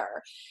together.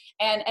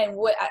 And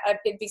what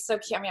it'd be so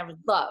cute. I would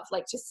love,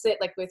 like, just sit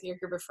like with your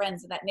group of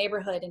friends in that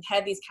neighborhood and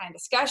have these kind of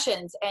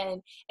discussions,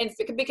 and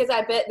because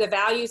I bet the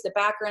values, the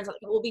backgrounds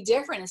will be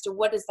different as to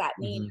what does that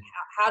mean.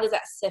 Mm-hmm. How does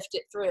that sift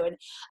it through? And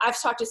I've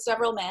talked to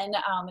several men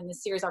in the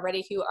series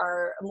already who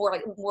are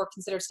more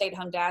considered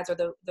stay-at-home dads, or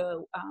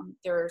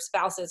their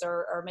spouses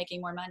are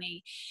making more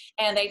money,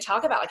 and they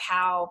talk about like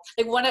how,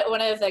 like, one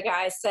of the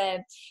guys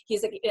said,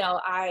 he's like,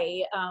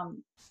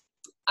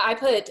 I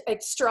put a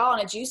straw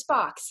in a juice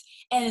box,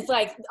 and it's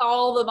like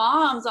all the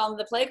moms on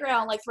the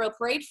playground like throw a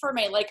parade for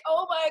me, like,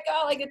 oh my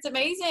God, like it's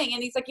amazing.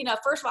 And he's like,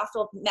 first of all, I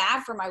feel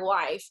mad for my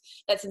wife.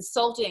 That's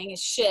insulting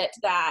as shit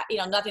that,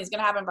 nothing's going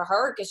to happen for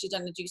her because she's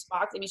done the juice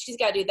box. I mean, she's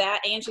got to do that.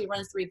 And she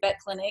runs 3 vet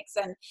clinics.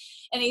 And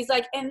he's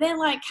like, and then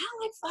like, kind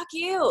of like, fuck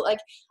you. Like,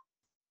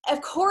 of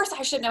course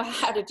I should know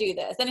how to do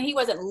this. And he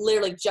wasn't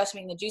literally just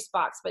being the juice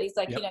box, but he's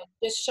like, yep.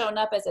 Just showing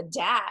up as a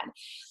dad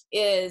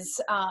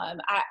is,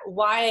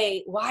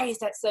 why is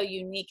that so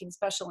unique and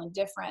special and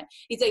different?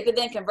 He's like, but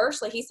then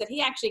conversely, he said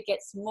he actually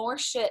gets more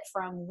shit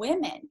from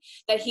women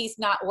that he's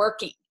not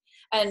working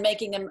and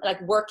making them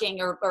like working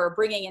or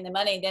bringing in the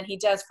money than he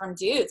does from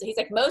dudes. He's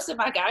like, most of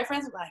my guy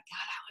friends are like,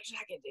 God, I wish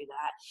I could do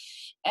that.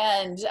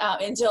 And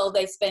until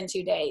they spend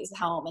 2 days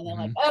home, and they're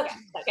like, okay,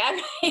 like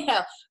I,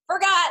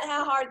 forgot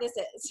how hard this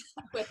is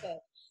with it.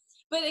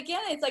 But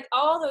again, it's like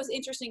all those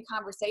interesting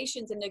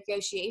conversations and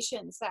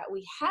negotiations that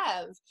we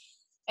have.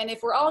 And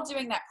if we're all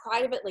doing that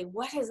privately,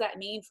 what does that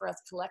mean for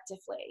us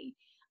collectively?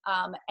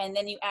 And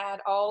then you add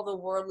all the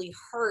worldly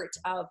hurt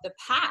of the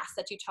past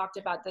that you talked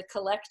about, the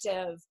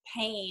collective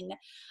pain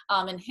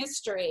in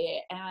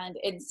history. And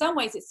in some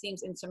ways it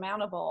seems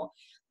insurmountable.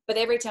 But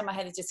every time I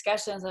had these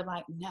discussions, I'm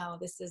like, no,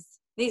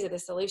 these are the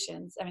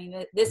solutions. I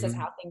mean, this is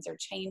how things are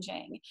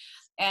changing.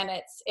 And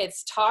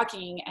it's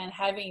talking and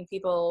having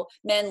people,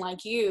 men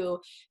like you,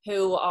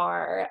 who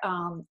are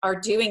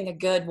doing the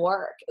good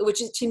work,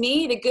 which is, to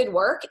me, the good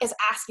work is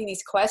asking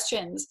these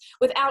questions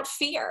without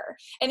fear.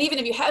 And even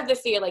if you have the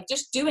fear, like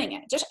just doing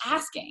it, just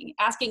asking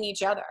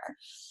each other.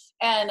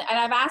 And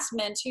I've asked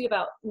men too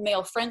about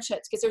male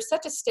friendships, because there's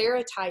such a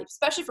stereotype,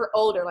 especially for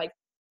older, like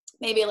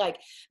maybe like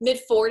mid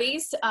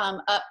 40s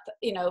up,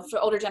 for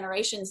older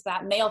generations,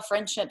 that male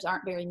friendships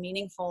aren't very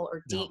meaningful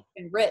or deep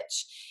and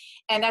rich.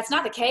 And that's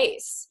not the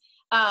case.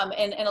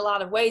 in a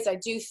lot of ways, I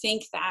do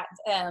think that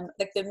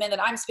like the men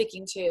that I'm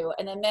speaking to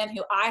and the men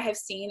who I have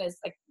seen as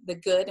like the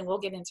good, and we'll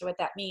get into what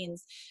that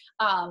means,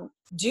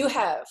 do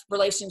have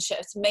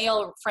relationships,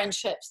 male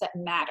friendships that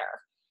matter.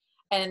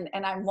 And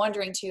I'm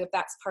wondering too, if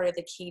that's part of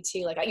the key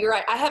too. Like you're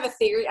right. I have a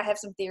theory. I have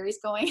some theories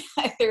going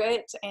through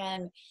it,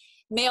 and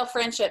male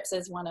friendships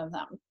is one of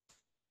them.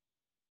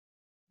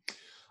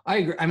 I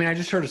agree. I mean, I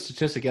just heard a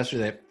statistic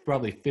yesterday that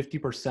probably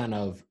 50%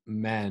 of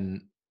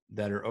men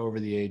that are over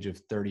the age of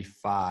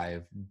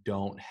 35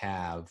 don't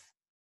have.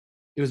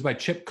 It was by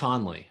Chip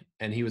Conley,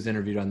 and he was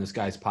interviewed on this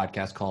guy's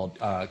podcast called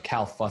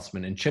Cal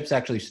Fussman. And Chip's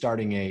actually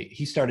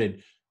he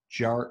started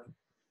Joe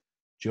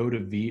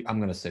DeVito. I'm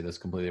going to say this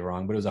completely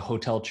wrong, but it was a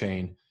hotel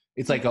chain.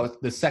 It's like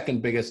the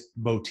second biggest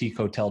boutique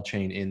hotel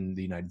chain in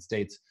the United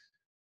States.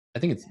 I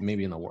think it's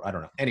maybe in the world. I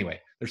don't know. Anyway,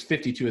 there's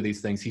 52 of these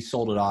things. He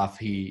sold it off.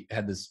 He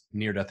had this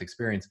near-death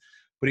experience.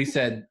 But he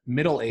said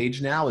middle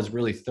age now is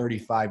really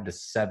 35 to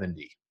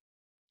 70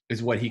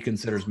 is what he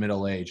considers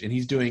middle age. And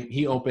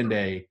he opened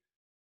a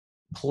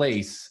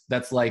place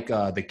that's like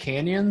the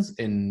canyons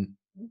in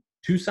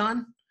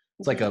Tucson.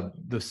 It's like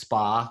the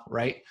spa,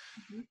 right?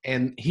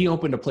 And he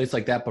opened a place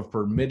like that, but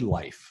for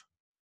midlife.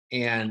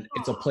 And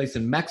it's a place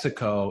in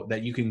Mexico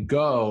that you can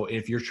go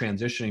if you're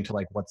transitioning to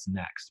like what's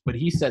next. But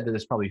he said that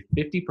there's probably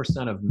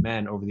 50% of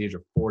men over the age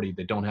of 40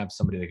 that don't have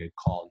somebody they could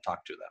call and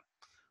talk to them,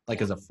 like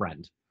as a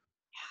friend.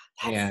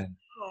 That's and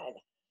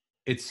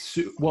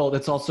sad.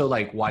 That's also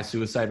like why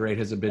suicide rate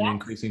has been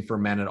increasing for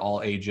men at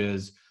all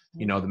ages.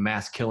 You know, the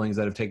mass killings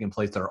that have taken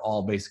place that are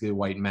all basically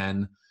white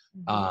men.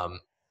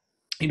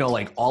 You know,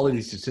 like all of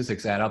these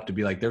statistics add up to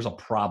be like, there's a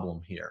problem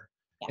here.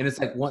 And it's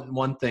like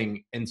one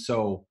thing. And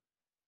so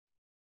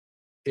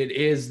it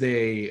is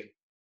a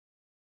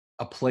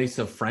place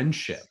of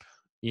friendship,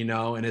 you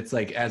know, and it's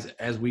like,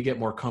 as we get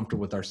more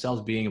comfortable with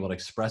ourselves being able to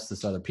express this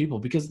to other people,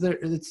 because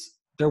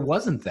there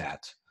wasn't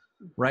that,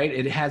 right?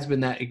 It has been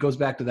that. It goes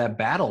back to that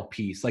battle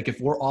piece. Like if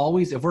we're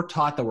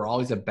taught that we're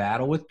always at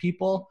battle with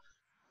people,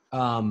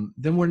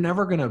 then we're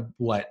never going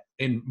to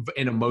in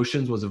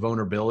emotions was a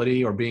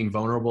vulnerability, or being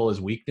vulnerable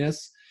is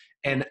weakness.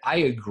 And I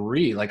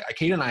agree. Like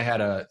Kate and I had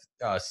a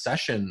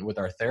session with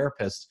our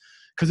therapist,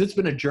 because it's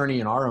been a journey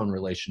in our own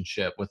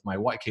relationship with my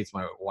wife. Kate's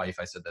my wife.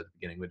 I said that at the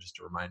beginning, but just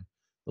to remind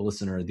the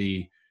listener,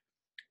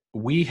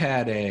 we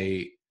had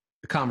a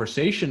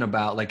conversation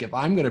about like, if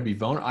I'm going to be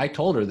vulnerable, I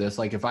told her this,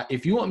 like,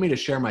 if you want me to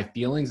share my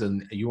feelings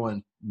and you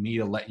want me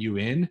to let you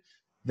in,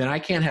 then I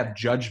can't have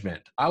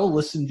judgment. I will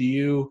listen to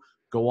you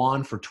go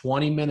on for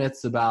 20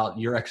 minutes about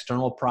your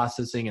external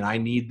processing, and I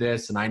need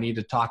this, and I need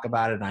to talk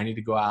about it, and I need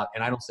to go out,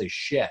 and I don't say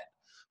shit.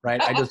 Right.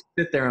 I just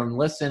sit there and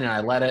listen, and I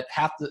let it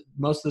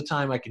most of the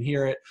time I can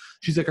hear it.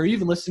 She's like, are you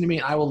even listening to me?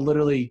 And I will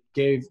literally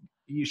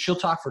she'll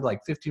talk for like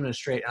 15 minutes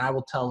straight, and I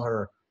will tell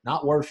her,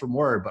 not word from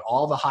word, but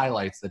all the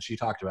highlights that she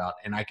talked about.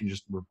 And I can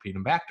just repeat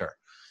them back to her,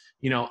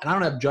 you know, and I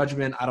don't have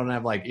judgment. I don't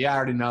have like, I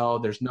already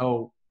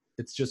know.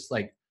 It's just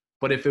like,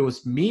 but if it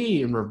was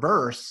me in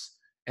reverse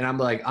and I'm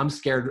like, I'm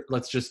scared.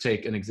 Let's just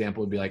take an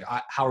example. It'd be like,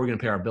 how are we going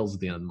to pay our bills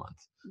at the end of the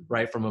month?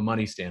 Right. From a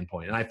money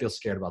standpoint. And I feel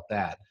scared about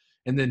that.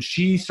 And then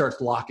she starts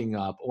locking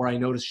up, or I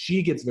notice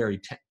she gets very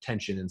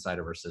tension inside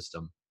of her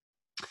system.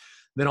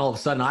 Then all of a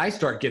sudden I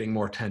start getting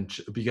more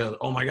tension because,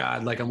 oh my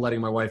God, like I'm letting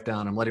my wife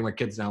down. I'm letting my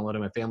kids down,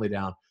 letting my family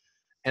down.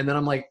 And then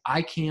I'm like,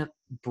 I can't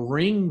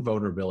bring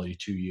vulnerability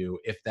to you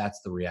if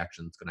that's the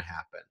reaction that's going to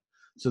happen.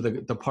 So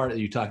the part that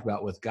you talked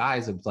about with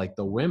guys, of like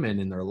the women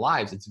in their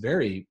lives, it's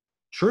very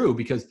true,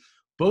 because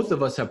both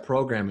of us have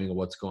programming of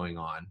what's going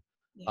on.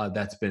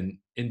 That's been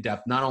in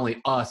depth, not only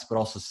us, but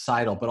also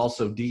societal, but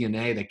also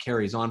DNA that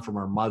carries on from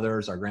our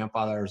mothers, our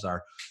grandfathers,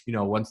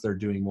 once they're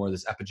doing more of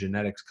this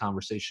epigenetics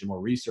conversation, more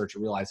research,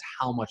 and realize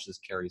how much this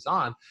carries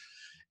on.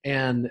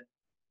 And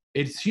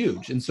it's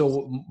huge. And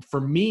so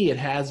for me, it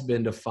has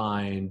been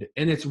defined,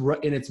 and it's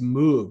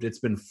moved. It's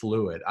been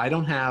fluid. I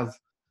don't have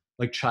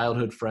like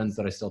childhood friends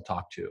that I still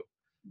talk to,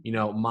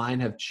 mine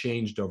have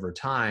changed over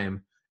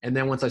time. And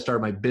then once I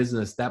started my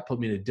business, that put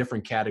me in a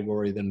different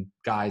category than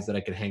guys that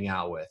I could hang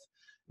out with.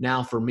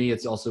 Now, for me,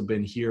 it's also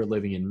been here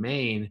living in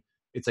Maine.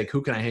 It's like,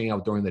 who can I hang out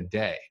with during the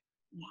day?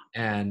 Yeah.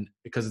 And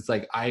because it's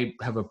like, I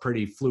have a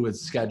pretty fluid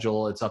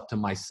schedule. It's up to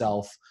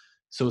myself.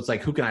 So it's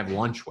like, who can I have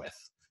lunch with?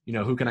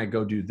 Who can I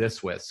go do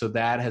this with? So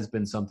that has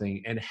been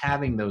something, and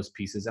having those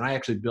pieces. And I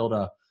actually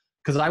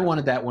because I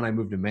wanted that when I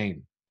moved to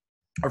Maine.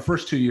 Our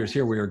first 2 years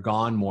here, we were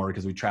gone more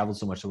because we traveled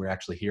so much that we were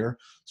actually here.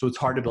 So it's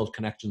hard to build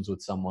connections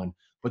with someone.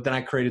 But then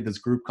I created this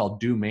group called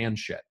Do Man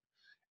Shit.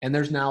 And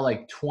there's now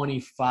like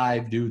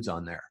 25 dudes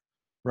on there.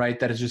 Right?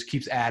 That it just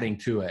keeps adding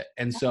to it.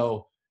 And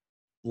so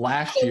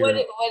last year, what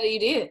do you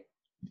do?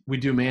 We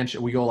do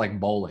we go like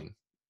bowling,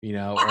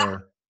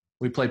 or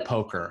we play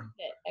poker.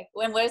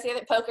 What is the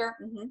other poker?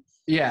 Mm-hmm.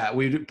 Yeah,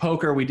 we do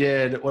poker. We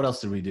did, what else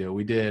did we do?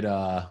 We did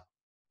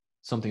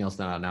something else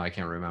now I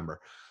can't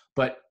remember.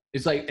 But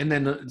it's like, and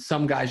then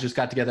some guys just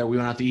got together. We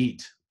went out to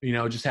eat,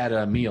 just had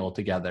a meal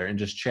together and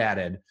just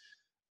chatted.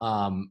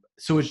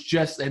 So it's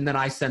just, and then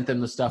I sent them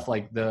the stuff,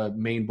 like the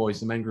main boys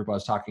to men group I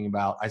was talking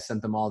about. I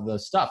sent them all the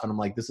stuff and I'm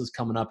like, this is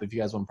coming up. If you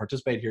guys want to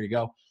participate, here you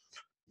go.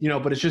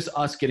 But it's just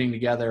us getting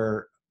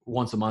together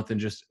once a month, and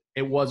just,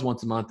 it was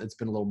once a month. It's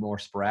been a little more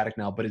sporadic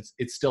now, but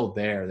it's still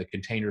there. The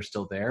container's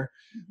still there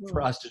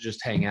for us to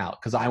just hang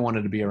out. Cause I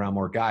wanted to be around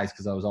more guys,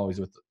 cause I was always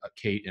with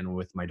Kate and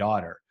with my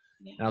daughter.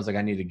 Yeah. And I was like,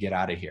 I need to get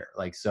out of here.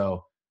 Like,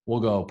 so we'll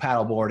go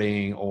paddle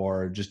boarding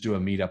or just do a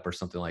meetup or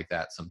something like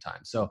that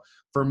sometimes. So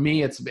for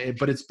me, it's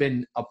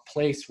been a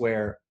place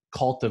where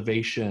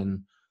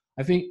cultivation,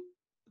 I think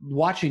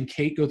watching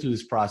Kate go through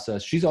this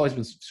process, she's always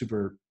been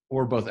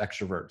we're both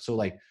extroverts. So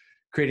like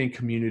creating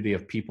community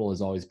of people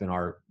has always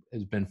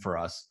been for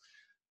us.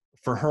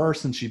 For her,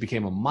 since she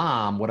became a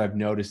mom, what I've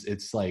noticed,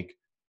 it's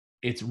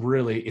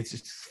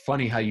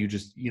funny how you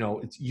just,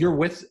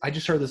 I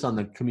just heard this on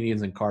the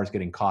Comedians in Cars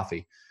Getting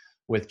Coffee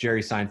with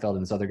Jerry Seinfeld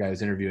and this other guy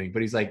who's interviewing,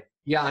 but he's like,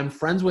 yeah, I'm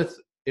friends with,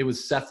 it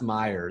was Seth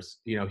Meyers.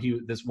 The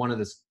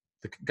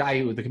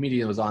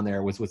comedian was on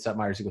there was with Seth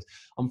Meyers. He goes,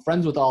 I'm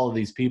friends with all of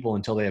these people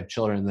until they have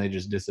children and they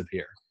just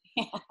disappear,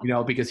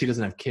 because he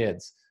doesn't have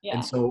kids. Yeah.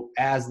 And so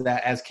as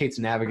Kate's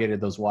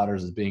navigated those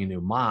waters as being a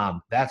new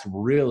mom, that's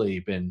really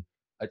been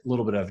a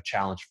little bit of a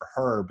challenge for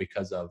her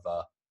because of,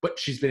 but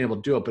she's been able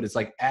to do it. But it's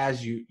like,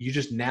 as you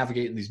just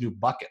navigate in these new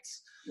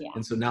buckets. Yeah.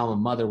 And so now I'm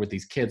a mother with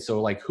these kids.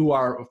 So like,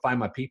 find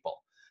my people.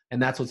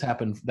 And that's what's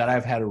happened that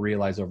I've had to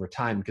realize over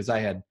time, because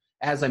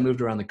as I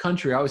moved around the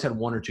country, I always had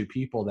one or two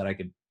people that I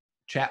could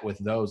chat with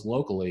those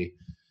locally.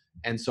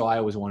 And so I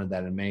always wanted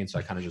that in Maine. So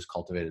I kind of just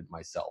cultivated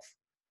myself.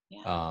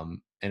 Yeah.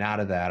 And out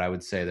of that, I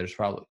would say there's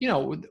probably,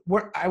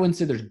 I wouldn't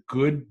say there's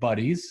good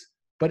buddies,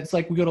 but it's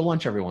like we go to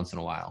lunch every once in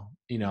a while.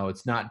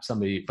 It's not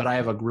somebody, but I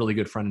have a really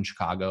good friend in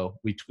Chicago.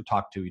 We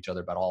talk to each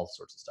other about all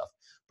sorts of stuff,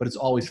 but it's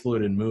always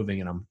fluid and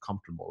moving, and I'm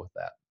comfortable with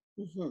that.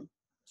 Mm-hmm.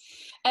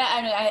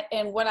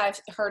 And what I've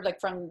heard, like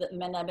from the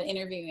men I've been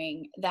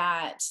interviewing,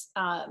 that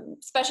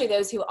especially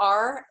those who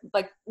are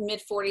like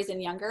mid 40s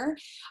and younger,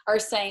 are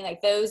saying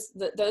like those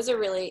are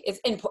really,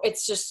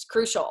 it's just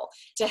crucial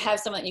to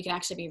have someone that you can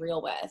actually be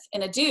real with.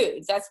 And a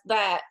dude, that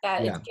yeah.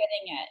 is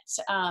getting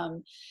it,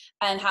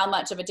 and how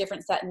much of a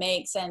difference that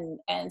makes. And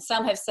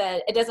some have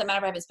said it doesn't matter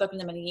if I haven't spoken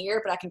to them in a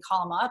year, but I can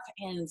call them up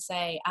and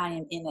say I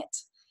am in it.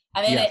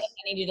 I'm in it, and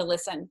I need you to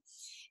listen.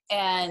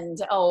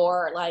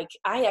 Or like,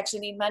 I actually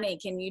need money.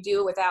 Can you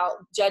do it without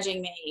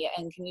judging me?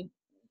 And can you,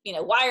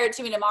 wire it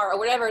to me tomorrow, or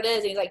whatever it is.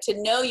 And he's like,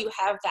 to know you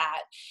have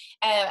that.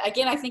 And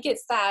again, I think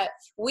it's that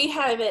we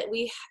haven't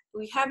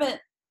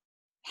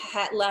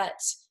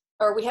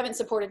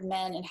supported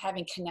men in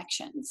having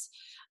connections.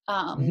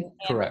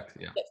 Correct.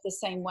 Yeah. The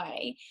same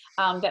way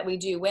that we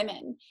do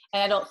women.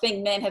 And I don't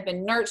think men have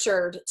been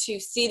nurtured to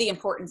see the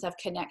importance of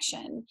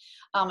connection,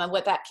 and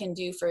what that can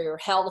do for your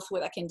health,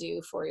 what that can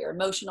do for your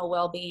emotional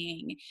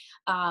well-being,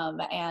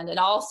 and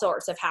all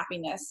sorts of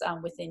happiness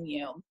within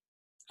you.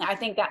 And I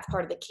think that's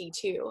part of the key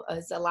too,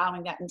 is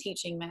allowing that and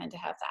teaching men to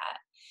have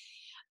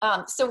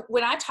that. So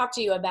when I talk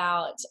to you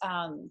about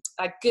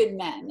like good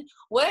men,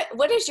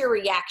 what is your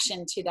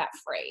reaction to that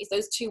phrase,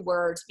 those two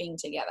words being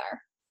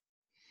together?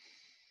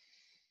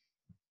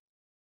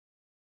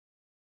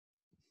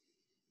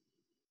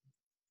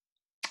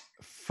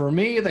 For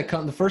me,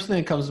 the first thing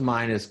that comes to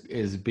mind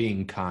is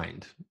being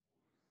kind.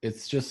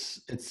 It's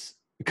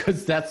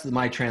because that's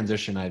my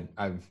transition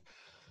I've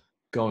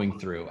going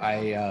through.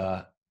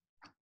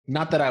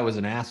 Not that I was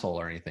an asshole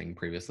or anything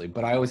previously,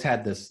 but I always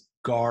had this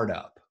guard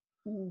up,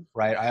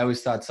 right? I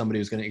always thought somebody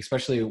was going to,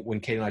 especially when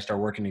Kate and I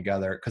started working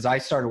together, because I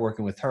started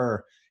working with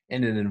her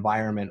in an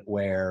environment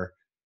where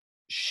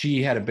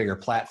she had a bigger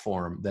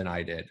platform than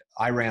I did.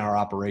 I ran our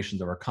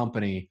operations of our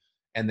company,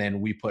 and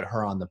then we put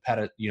her on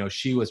the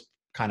she was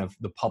kind of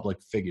the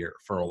public figure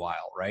for a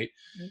while, right?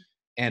 Mm-hmm.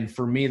 And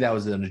for me, that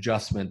was an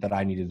adjustment that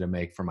I needed to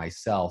make for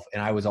myself.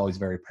 And I was always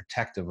very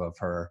protective of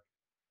her.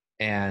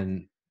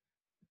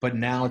 But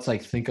now it's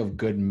like, think of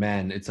good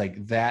men. It's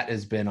like, that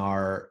has been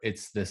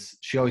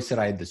she always said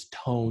I had this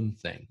tone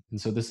thing.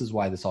 And so this is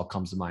why this all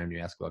comes to mind when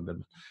you ask about good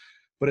men.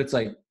 But it's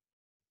like,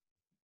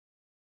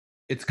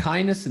 it's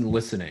kindness and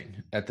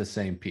listening at the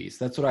same piece.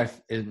 That's what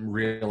I'm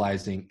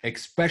realizing,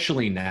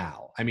 especially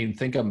now. I mean,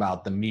 think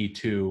about the Me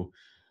Too.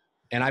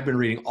 And I've been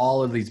reading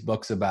all of these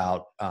books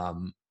about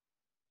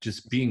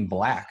just being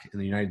Black in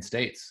the United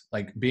States,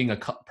 like being a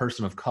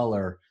person of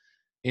color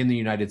in the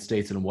United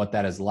States and what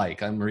that is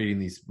like. I'm reading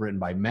these written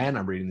by men.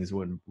 I'm reading these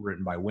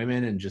written by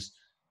women, and just,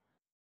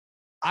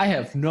 I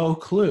have no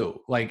clue.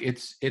 Like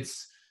it's,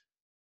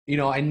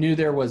 I knew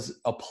there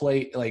was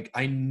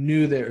I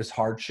knew there's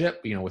hardship,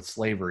 with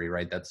slavery,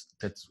 right? That's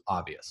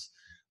obvious.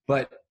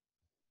 But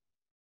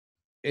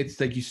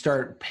it's like you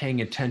start paying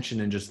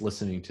attention and just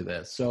listening to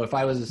this. So if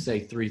I was to say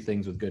 3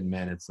 things with good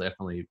men, it's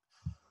definitely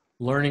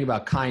learning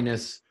about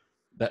kindness,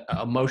 that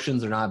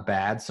emotions are not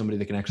bad, somebody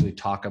that can actually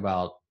talk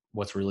about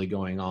what's really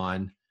going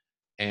on,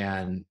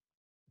 and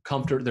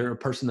they're a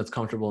person that's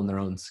comfortable in their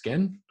own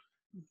skin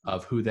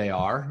of who they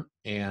are.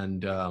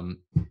 And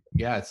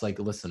it's like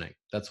listening.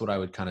 That's what I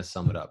would kind of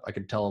sum it up. I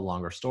could tell a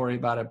longer story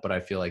about it, but I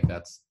feel like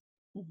that's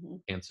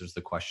answers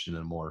the question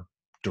in a more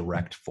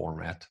direct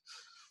format.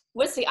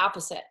 What's the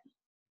opposite?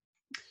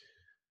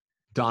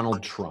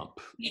 Donald Trump.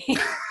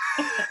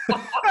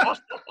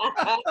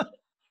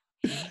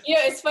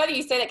 It's funny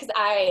you say that, because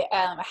I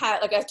had,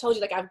 like I told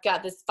you, like I've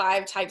got this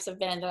 5 types of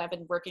men that I've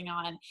been working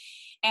on,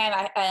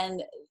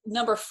 and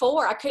number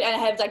 4, I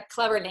have like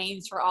clever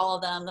names for all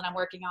of them that I'm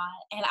working on,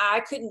 and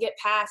I couldn't get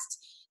past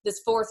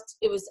this 4th.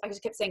 I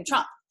just kept saying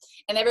Trump,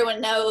 and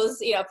everyone knows,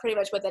 pretty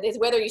much what that is,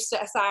 whether you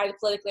side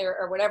politically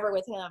or whatever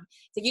with him.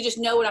 It's like, you just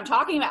know what I'm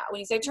talking about when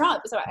you say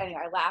Trump. So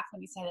anyway, I laugh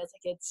when you say that.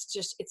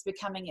 It's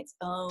becoming its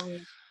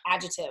own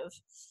adjective.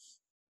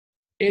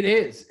 It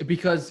is,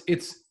 because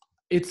it's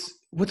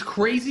what's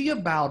crazy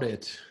about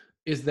it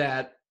is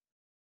that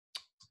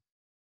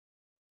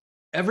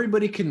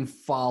everybody can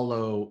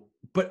follow,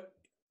 but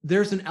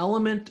there's an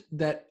element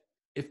that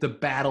if the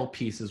battle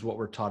piece is what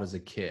we're taught as a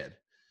kid,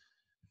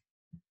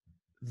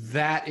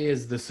 that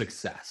is the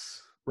success,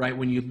 right?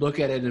 When you look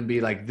at it and be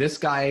like, this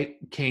guy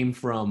came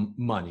from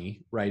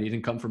money, right? He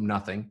didn't come from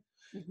nothing,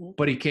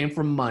 but he came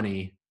from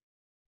money.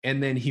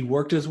 And then he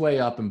worked his way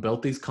up and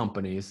built these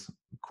companies,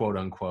 quote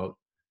unquote.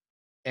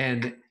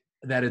 And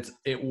that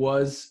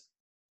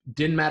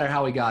didn't matter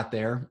how he got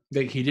there.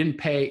 Like, he didn't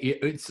pay.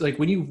 It's like,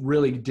 when you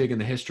really dig in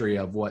the history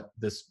of what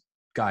this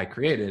guy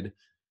created,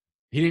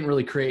 he didn't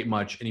really create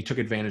much, and he took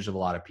advantage of a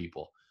lot of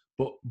people.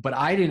 But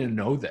I didn't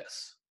know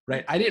this,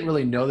 right? I didn't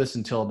really know this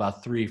until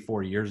about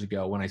 3-4 years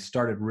ago, when I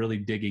started really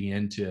digging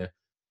into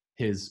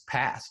his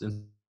past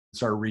and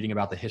started reading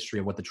about the history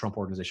of what the Trump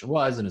organization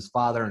was, and his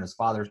father and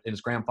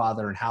his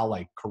grandfather, and how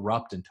like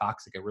corrupt and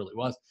toxic it really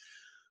was.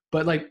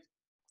 But like,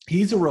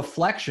 he's a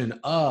reflection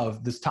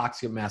of this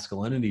toxic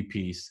masculinity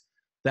piece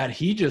that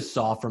he just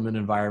saw from an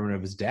environment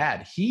of his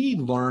dad. He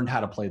learned how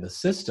to play the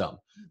system.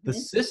 The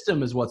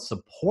system is what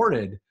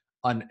supported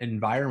an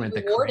environment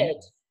that created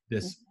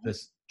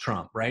this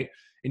Trump, right?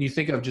 And you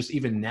think of just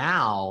even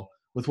now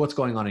with what's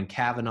going on in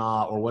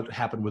Kavanaugh, or what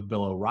happened with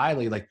Bill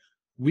O'Reilly, like,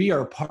 we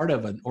are part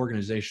of an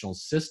organizational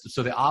system.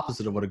 So the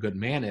opposite of what a good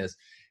man is,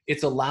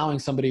 it's allowing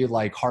somebody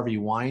like Harvey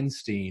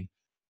Weinstein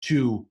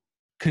to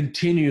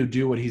continue to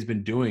do what he's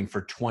been doing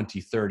for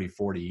 20, 30,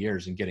 40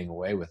 years and getting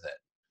away with it.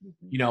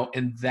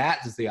 And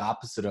that is the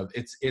opposite of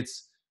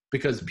it's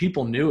because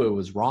people knew it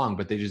was wrong,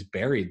 but they just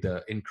buried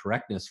the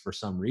incorrectness for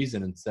some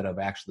reason, instead of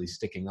actually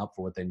sticking up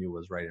for what they knew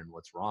was right and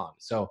what's wrong.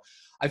 So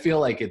I feel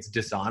like it's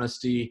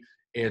dishonesty.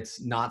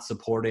 It's not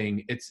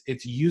supporting,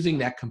 it's using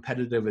that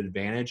competitive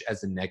advantage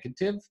as a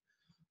negative.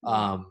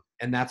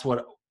 And that's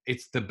what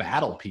it's the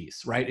battle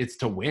piece, right? It's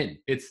to win.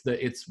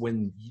 It's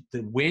when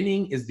the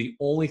winning is the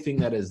only thing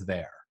that is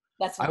there.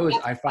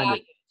 I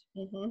find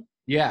it.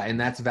 Yeah. And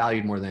that's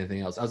valued more than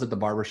anything else. I was at the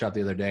barbershop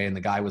the other day, and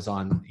the guy was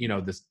on,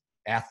 this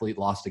athlete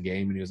lost a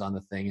game, and he was on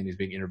the thing, and he's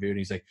being interviewed, and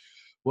he's like,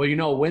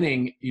 well,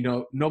 winning,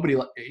 nobody,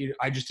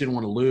 I just didn't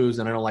want to lose,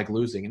 and I don't like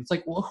losing. And it's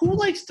like, well, who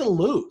likes to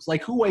lose?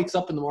 Like, who wakes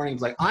up in the morning and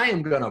is like, I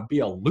am going to be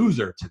a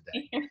loser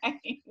today. Right.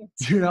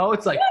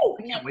 It's like,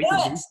 I can't wait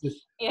to lose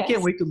this. Yes. I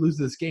can't wait to lose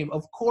this game.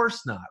 Of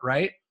course not.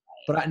 Right.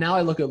 But now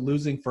I look at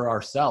losing for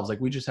ourselves. Like,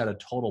 we just had a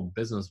total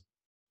business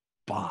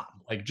bomb,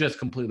 like just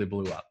completely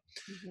blew up.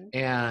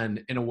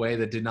 And in a way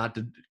that did not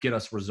get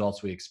us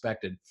results we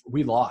expected.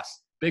 We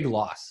lost, big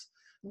loss.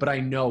 But I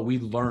know we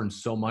learned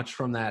so much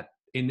from that.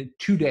 In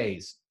 2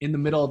 days, in the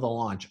middle of the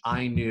launch,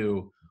 I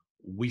knew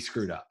we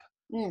screwed up.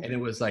 And it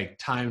was like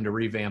time to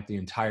revamp the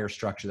entire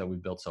structure that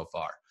we've built so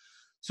far.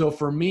 So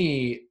for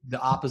me, the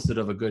opposite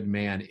of a good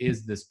man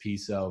is this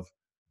piece of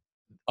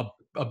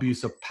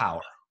abuse of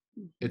power.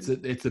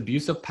 It's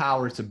abuse of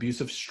power. It's abuse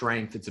of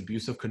strength. It's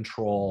abuse of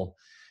control.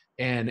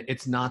 And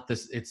it's not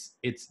this,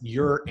 it's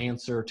your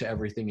answer to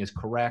everything is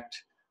correct.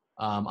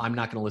 I'm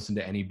not going to listen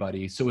to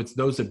anybody. So it's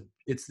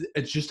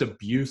just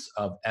abuse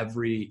of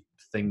everything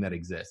that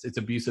exists. It's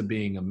abuse of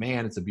being a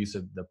man. It's abuse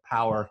of the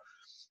power.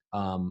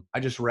 I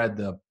just read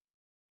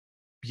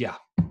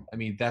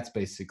that's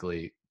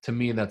basically, to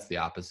me, that's the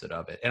opposite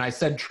of it. And I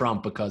said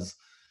Trump because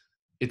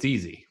it's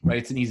easy, right?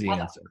 It's an easy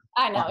answer.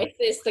 I know.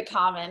 It's the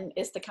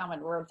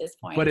common word at this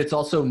point. But it's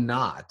also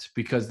not,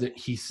 because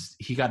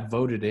he got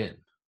voted in,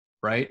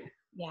 right?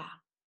 Yeah.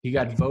 He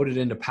got voted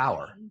into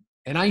power.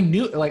 And I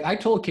knew, like, I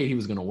told Kate he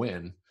was going to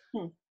win.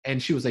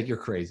 And she was like, you're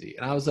crazy.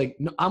 And I was like,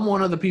 no, I'm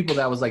one of the people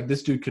that was like,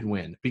 this dude could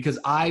win, because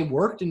I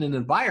worked in an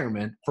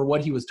environment for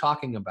what he was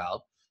talking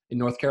about in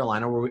North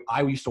Carolina, where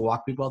I used to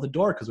walk people out the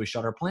door because we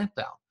shut our plant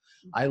down.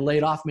 I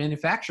laid off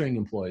manufacturing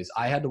employees.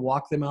 I had to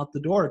walk them out the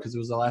door because it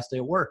was the last day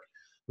of work.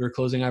 We were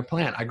closing our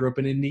plant. I grew up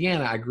in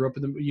Indiana. I grew up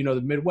in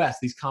the Midwest.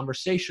 These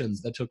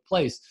conversations that took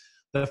place,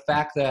 the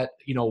fact that,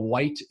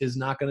 white is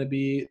not going to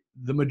be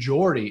the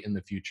majority in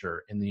the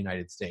future in the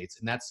United States.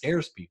 And that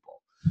scares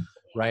people,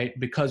 right?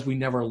 Because we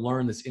never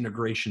learned this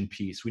integration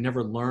piece. We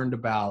never learned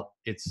about,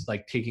 it's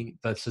like taking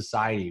the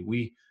society.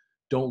 We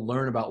don't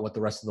learn about what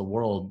the rest of the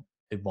world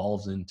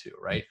evolves into,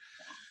 right?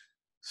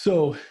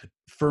 So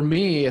for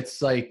me,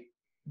 it's like,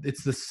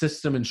 it's the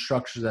system and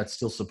structure that's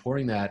still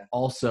supporting that,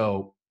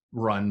 also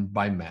run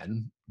by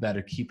men that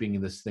are keeping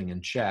this thing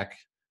in check,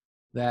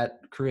 that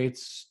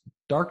creates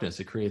darkness.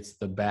 It creates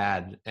the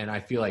bad. And I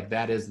feel like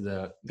that is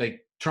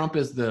Trump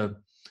is the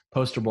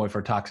poster boy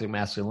for toxic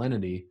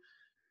masculinity.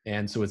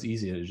 And so it's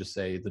easy to just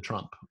say the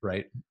Trump,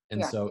 right?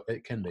 And Yeah. so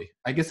it can be.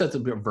 I guess that's a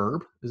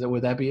verb.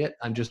 Would that be it?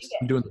 I'm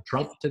doing the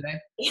Trump today.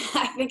 Yeah,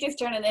 I think it's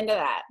turning into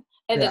that.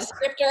 And a Yeah.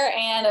 descriptor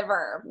and a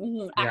verb.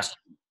 Action.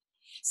 Yeah.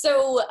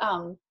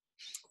 So,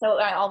 so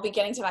I'll be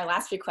getting to my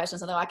last few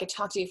questions, although I could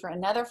talk to you for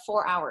another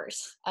 4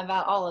 hours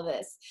about all of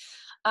this.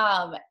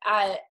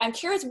 I'm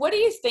curious, what do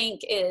you think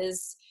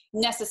is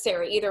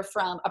necessary, either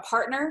from a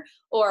partner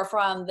or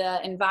from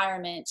the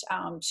environment,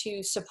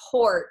 to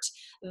support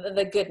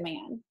the good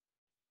man?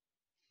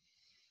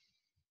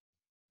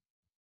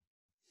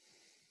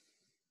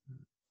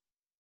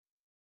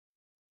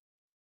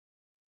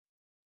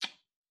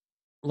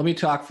 Let me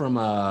talk from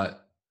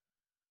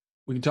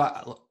we can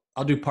talk.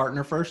 I'll do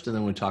partner first, and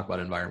then we talk about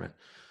environment.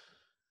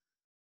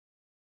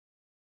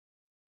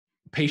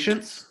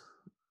 Patience.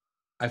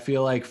 I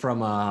feel like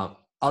I'll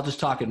just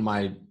talk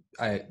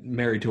I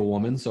married to a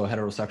woman, so a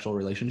heterosexual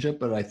relationship.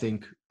 But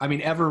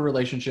every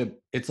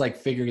relationship, it's like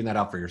figuring that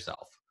out for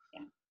yourself.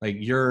 Yeah. Like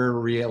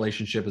your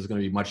relationship is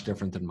going to be much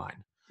different than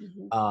mine.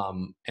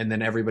 Mm-hmm. And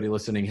then everybody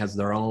listening has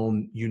their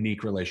own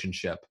unique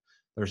relationship.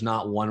 There's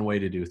not one way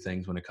to do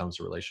things when it comes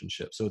to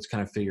relationships. So it's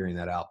kind of figuring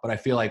that out. But I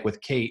feel like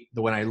with Kate,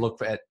 when I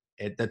look at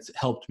it, that's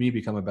helped me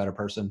become a better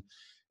person.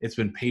 It's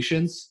been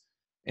patience,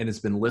 and it's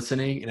been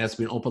listening, and it's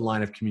been open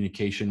line of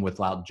communication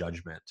without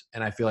judgment.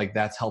 And I feel like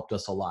that's helped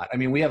us a lot. I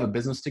mean, we have a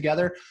business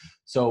together,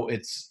 so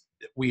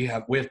we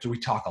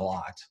talk a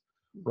lot,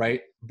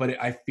 right?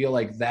 But I feel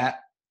like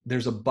that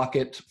there's a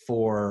bucket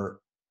for,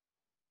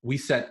 we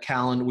set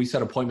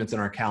appointments in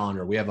our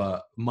calendar. We have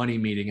a money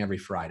meeting every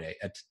Friday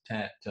at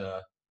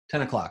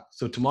 10 o'clock.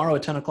 So tomorrow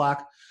at 10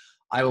 o'clock,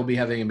 I will be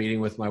having a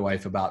meeting with my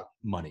wife about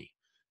money,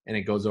 and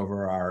it goes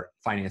over our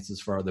finances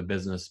for the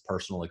business,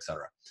 personal,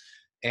 etc.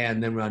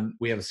 And then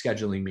we have a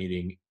scheduling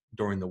meeting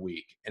during the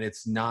week, and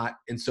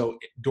so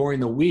during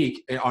the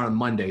week on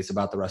Mondays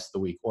about the rest of the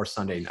week, or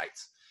Sunday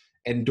nights.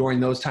 And during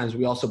those times,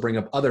 we also bring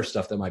up other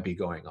stuff that might be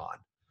going on.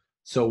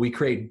 So we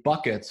create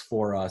buckets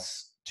for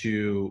us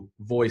to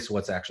voice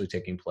what's actually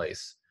taking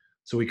place.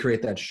 So we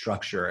create that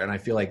structure. And I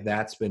feel like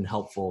that's been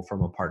helpful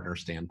from a partner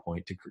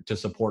standpoint to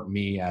support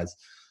me as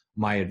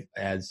my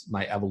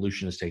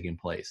evolution is taking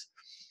place.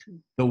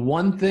 The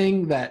one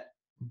thing that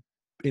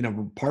in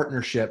a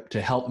partnership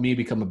to help me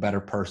become a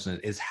better person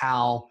is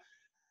how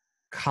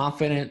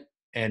confident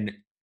and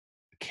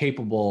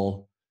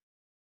capable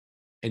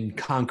and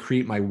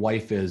concrete my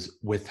wife is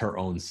with her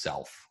own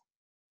self.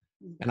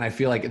 And I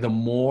feel like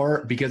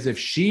because if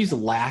she's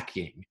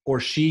lacking, or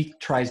she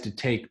tries to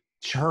take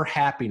her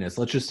happiness,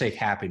 let's just take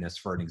happiness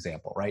for an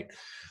example, right?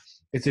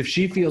 It's if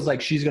she feels like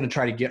she's going to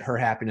try to get her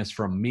happiness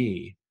from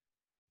me,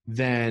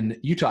 then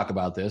you talk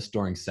about this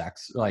during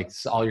sex, like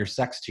all your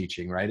sex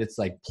teaching, right? It's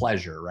like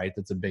pleasure, right?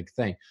 That's a big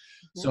thing.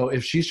 Mm-hmm. So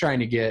if she's trying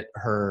to get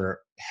her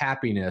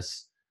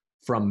happiness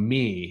from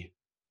me,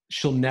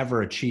 she'll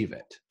never achieve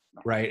it,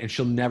 right? And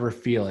she'll never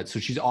feel it. So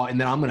and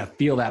then I'm going to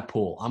feel that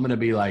pull. I'm going to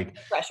be like,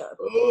 pressure.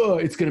 Oh,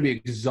 it's going to be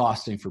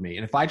exhausting for me.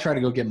 And if I try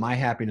to go get my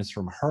happiness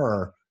from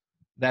her,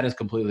 that is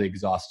completely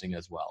exhausting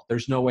as well.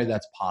 There's no way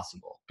that's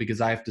possible,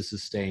 because I have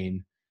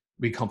to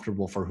be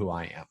comfortable for who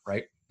I am,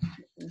 right?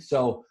 Mm-hmm.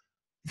 So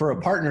for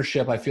a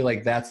partnership, I feel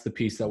like that's the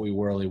piece that we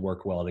really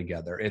work well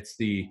together. It's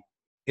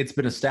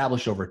been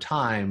established over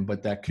time,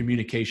 but that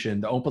communication,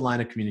 the open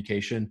line of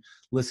communication,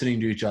 listening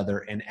to each other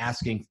and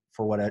asking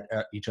for what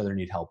each other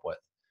need help with.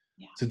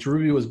 Yeah. Since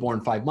Ruby was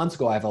born 5 months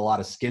ago, I have a lot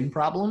of skin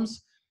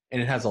problems,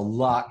 and it has a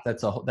lot.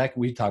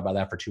 We talk about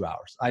that for 2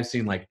 hours. I've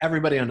seen like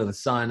everybody under the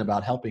sun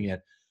about helping it,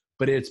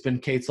 but it's been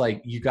Kate's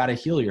like, you got to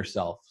heal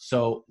yourself.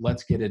 So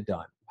let's get it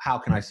done. How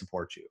can I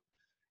support you?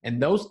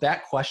 And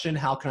that question,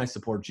 how can I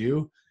support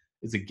you,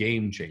 is a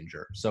game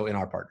changer. So in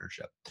our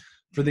partnership,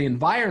 for the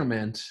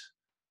environment,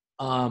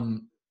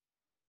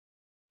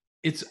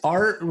 it's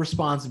our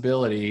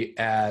responsibility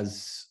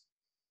as,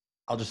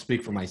 I'll just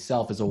speak for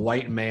myself, as a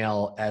white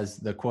male, as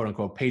the quote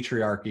unquote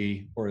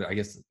patriarchy, or I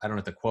guess I don't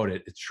have to quote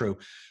it, it's true,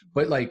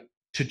 but like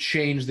to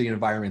change the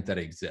environment that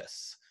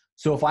exists.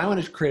 So if I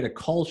want to create a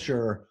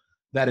culture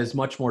that is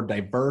much more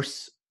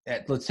diverse,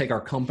 let's take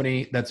our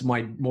company, that's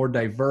more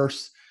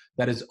diverse,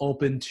 that is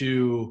open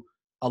to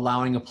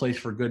allowing a place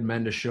for good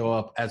men to show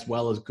up as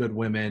well as good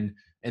women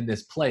in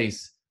this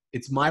place,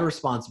 it's my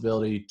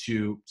responsibility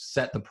to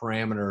set the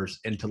parameters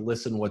and to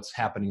listen what's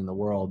happening in the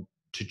world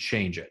to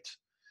change it.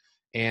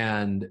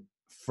 And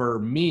for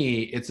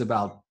me, it's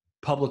about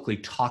publicly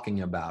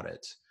talking about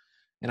it.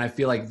 And I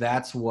feel like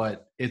that's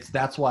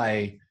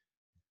why,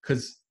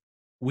 because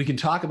we can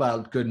talk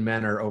about good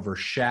men are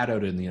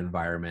overshadowed in the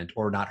environment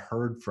or not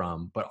heard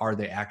from, but are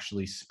they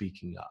actually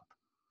speaking up?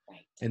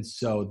 Right. And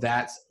so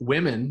that's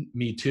women,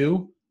 me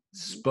too,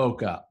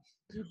 spoke up,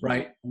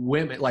 right?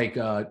 Women like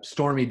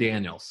Stormy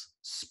Daniels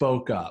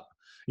spoke up.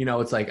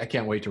 It's like, I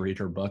can't wait to read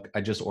her book. I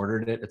just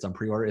ordered it. It's on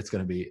pre-order. It's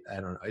going to be, I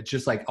don't know. It's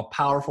just like a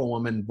powerful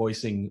woman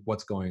voicing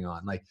what's going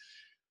on. Like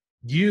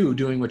you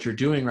doing what you're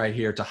doing right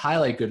here to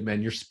highlight good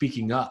men, you're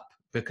speaking up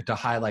to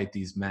highlight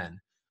these men.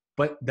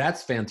 But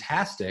that's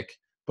fantastic.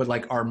 But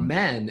like, are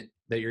men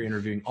that you're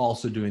interviewing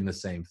also doing the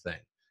same thing?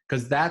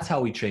 Because that's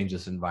how we change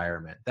this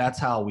environment. That's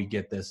how we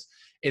get this.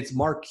 It's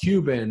Mark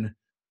Cuban.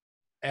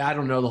 I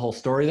don't know the whole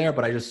story there,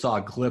 but I just saw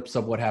a glimpse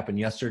of what happened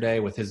yesterday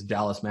with his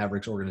Dallas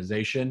Mavericks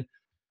organization.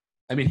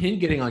 I mean, him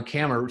getting on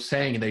camera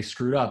saying they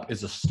screwed up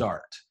is a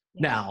start.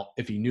 Now,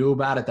 if he knew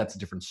about it, that's a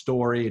different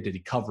story. Did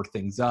he cover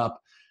things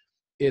up?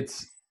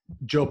 It's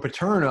Joe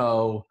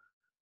Paterno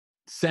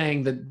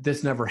saying that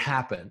this never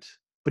happened,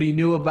 but he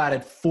knew about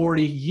it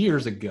 40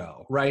 years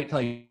ago, right?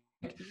 Like,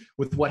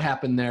 with what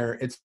happened there,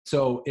 it's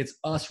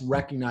us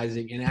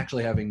recognizing and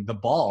actually having the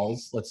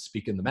balls, let's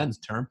speak in the men's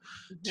term,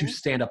 to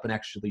stand up and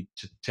actually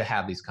to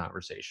have these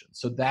conversations.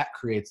 So that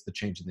creates the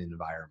change in the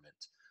environment.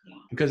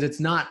 Because it's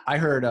not, I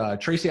heard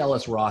Tracy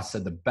Ellis Ross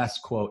said the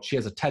best quote. She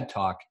has a TED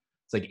talk.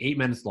 It's like 8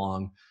 minutes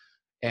long.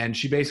 And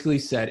she basically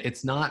said,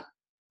 it's not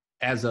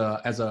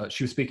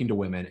she was speaking to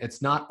women.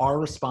 It's not our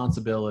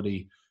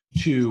responsibility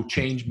to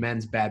change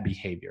men's bad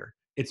behavior.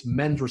 It's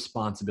men's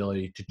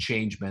responsibility to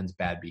change men's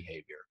bad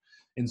behavior.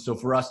 And so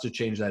for us to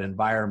change that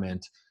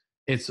environment,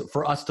 it's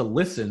for us to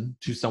listen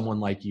to someone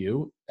like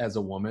you as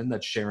a woman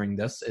that's sharing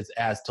this. It's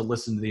as to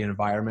listen to the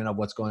environment of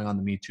what's going on in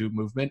the Me Too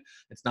movement.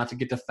 It's not to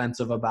get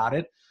defensive about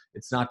it.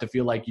 It's not to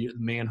feel like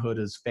manhood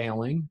is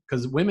failing,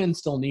 because women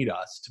still need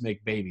us to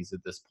make babies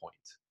at this point.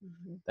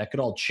 That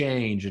could all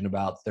change in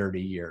about 30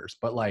 years.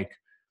 But like,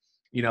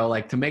 you know,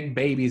 like to make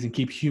babies and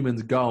keep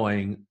humans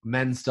going,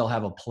 men still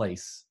have a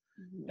place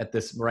at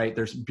this, right?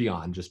 There's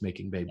beyond just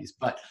making babies,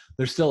 but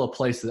there's still a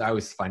place that I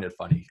always find it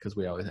funny because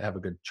we always have a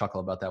good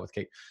chuckle about that with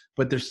Kate,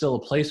 but there's still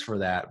a place for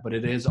that. But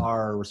it is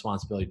our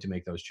responsibility to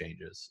make those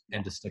changes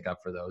and to stick up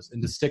for those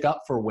and to stick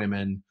up for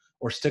women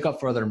or stick up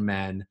for other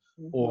men.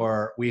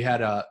 Or we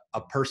had a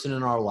person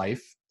in our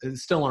life,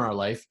 it's still in our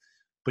life,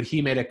 but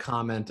he made a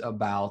comment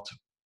about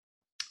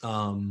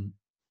Puerto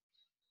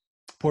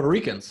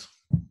Ricans.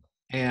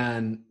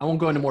 And I won't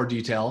go into more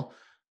detail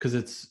because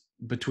it's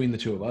between the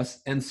two of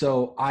us. And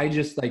so I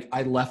just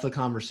I left the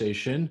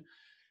conversation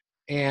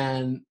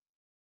and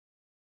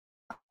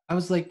I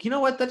was like, you know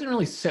what? That didn't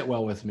really sit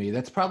well with me.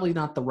 That's probably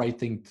not the right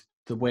thing,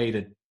 the way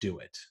to do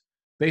it.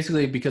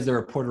 Basically, because they're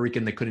a Puerto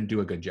Rican, they couldn't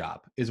do a good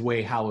job is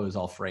how it was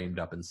all framed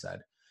up and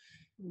said.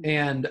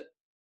 And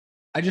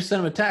I just sent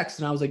him a text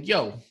and I was like,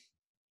 yo,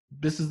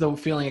 this is the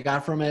feeling I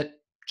got from it.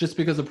 Just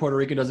because a Puerto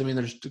Rican doesn't mean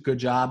there's a good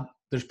job.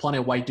 There's plenty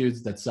of white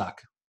dudes that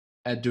suck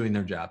at doing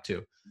their job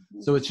too.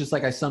 So it's just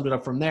like I summed it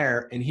up from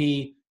there, and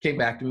he came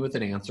back to me with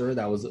an answer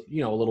that was,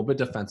 you know, a little bit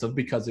defensive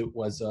because it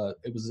was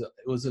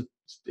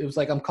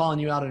like, I'm calling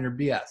you out on your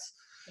BS.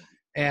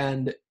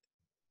 And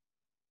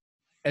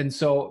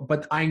so,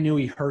 but I knew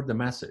he heard the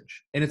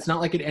message, and it's not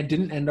like it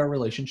didn't end our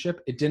relationship.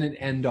 It didn't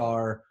end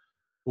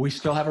we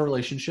still have a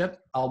relationship.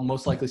 I'll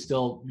most likely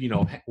still, you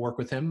know, work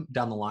with him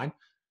down the line.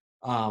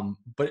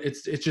 But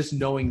it's just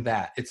knowing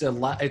that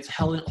it's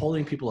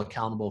holding people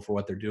accountable for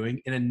what they're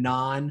doing in a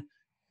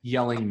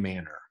non-yelling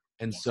manner.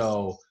 And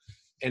so,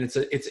 and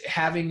it's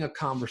having a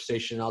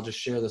conversation. I'll just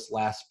share this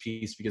last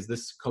piece because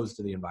this goes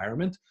to the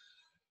environment.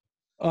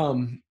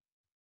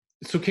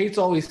 So Kate's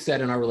always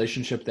said in our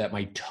relationship that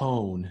my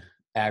tone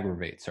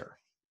aggravates her.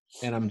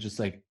 And I'm just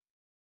like,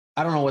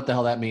 I don't know what the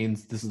hell that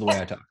means. This is the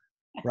way I talk.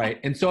 Right.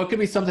 And so it could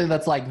be something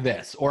that's like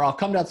this, or I'll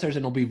come downstairs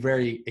and it'll be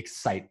very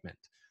excitement.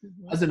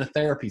 I was in a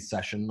therapy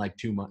session like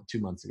 2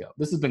 months ago.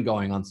 This has been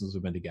going on since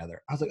we've been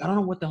together. I was like, I don't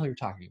know what the hell you're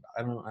talking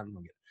about. I don't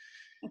get it.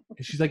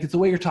 And she's like, it's the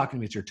way you're talking to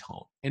me, it's your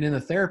tone. And in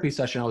the therapy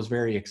session, I was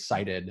very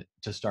excited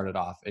to start it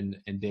off. And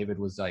David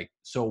was like,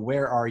 so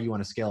where are you on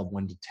a scale of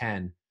 1 to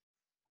 10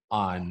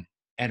 on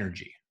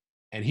energy?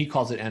 And he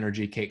calls it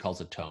energy. Kate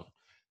calls it tone.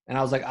 And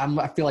I was like,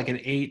 I feel like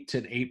an 8 to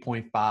an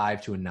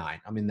 8.5 to a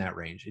 9. I'm in that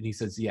range. And he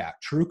says, yeah,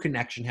 true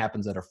connection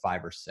happens at a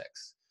 5 or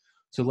 6.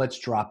 So let's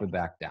drop it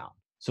back down.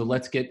 So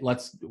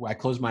I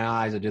closed my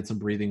eyes. I did some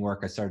breathing work.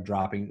 I started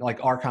dropping,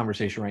 like our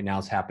conversation right now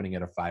is happening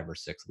at a 5 or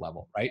 6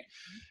 level. Right.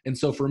 And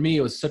so for me,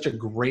 it was such a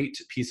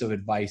great piece of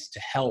advice to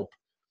help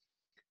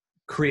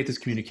create this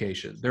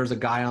communication. There's a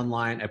guy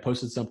online. I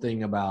posted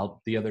something about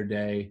the other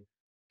day.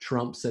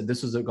 Trump said,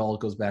 this was a goal. It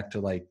goes back to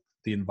like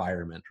the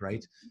environment,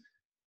 right?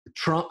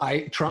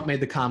 Trump made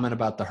the comment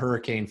about the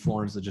Hurricane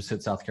Florence that just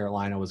hit South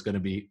Carolina was going to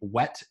be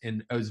wet,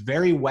 and it was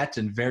very wet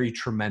and very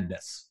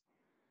tremendous.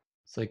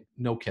 It's like,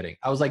 no kidding.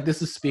 I was like,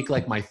 this is speak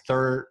like my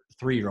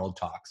 3-year-old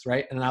talks,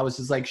 right? And I was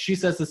just like, she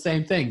says the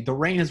same thing. The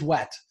rain is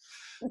wet,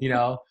 you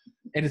know,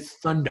 and it's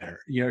thunder.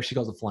 You know, she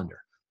calls it flunder.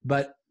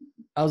 But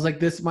I was like,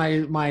 this,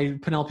 my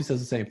Penelope says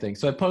the same thing.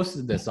 So I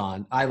posted this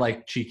I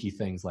like cheeky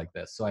things like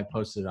this. So I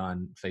posted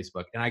on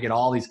Facebook, and I get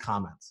all these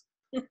comments.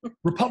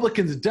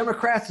 Republicans,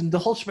 Democrats, and the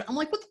whole shit. I'm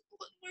like,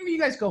 where are you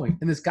guys going?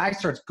 And this guy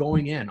starts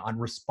going in on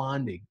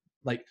responding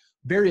like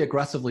very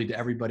aggressively to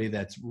everybody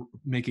that's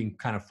making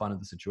kind of fun of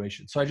the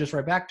situation. So I just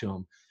write back to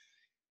him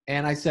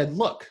and I said,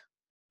 look,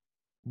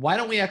 why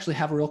don't we actually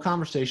have a real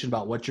conversation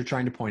about what you're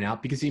trying to point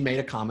out? Because he made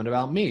a comment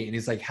about me, and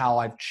he's like, how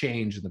I've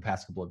changed in the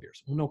past couple of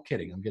years. Well, no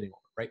kidding. I'm getting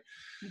older, right?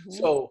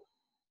 So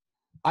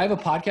I have a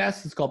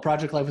podcast. It's called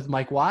Project Life with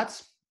Mike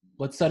Watts.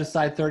 Let's set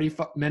aside 30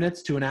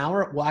 minutes to an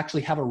hour. We'll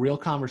actually have a real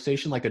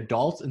conversation like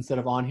adults instead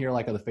of on here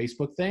like on the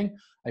Facebook thing.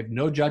 I have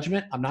no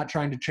judgment. I'm not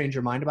trying to change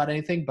your mind about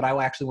anything, but I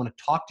actually want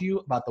to talk to you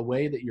about the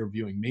way that you're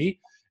viewing me.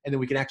 And then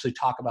we can actually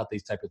talk about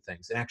these type of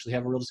things and actually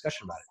have a real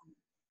discussion about it.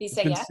 You It's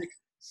say been yes?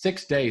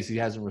 six days. He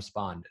hasn't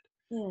responded.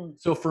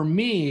 So for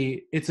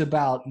me, it's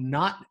about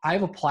I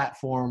have a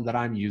platform that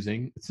I'm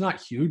using. It's not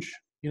huge,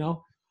 you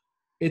know,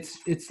 it's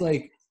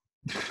like,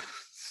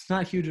 it's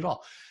not huge at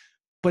all,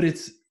 but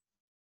it's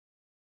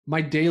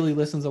my daily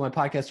listens on my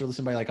podcast are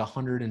listened by like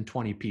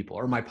 120 people,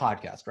 or my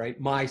podcast, right?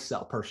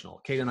 Myself, personal.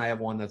 Kate and I have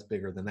one that's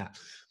bigger than that.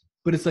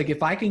 But it's like,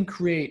 if I can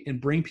create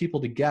and bring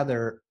people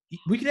together,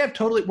 we can have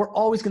we're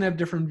always going to have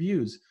different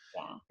views.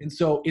 Yeah. And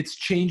so it's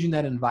changing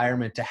that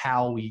environment to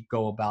how we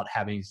go about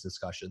having these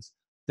discussions.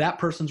 That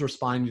person's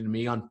responding to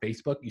me on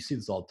Facebook. You see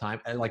this all the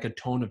time at like a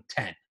tone of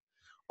 10,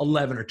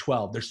 11 or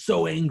 12. They're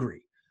so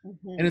angry.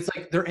 And it's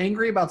like, they're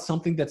angry about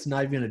something that's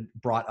not even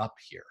brought up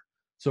here.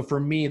 So for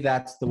me,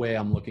 that's the way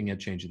I'm looking at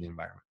changing the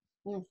environment.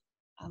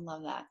 I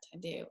love that. I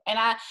do. And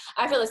I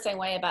feel the same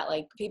way about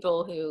like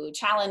people who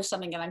challenge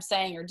something that I'm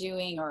saying or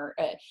doing, or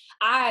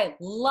I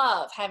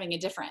love having a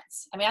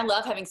difference. I mean, I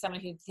love having someone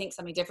who thinks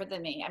something different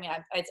than me. I mean,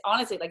 it's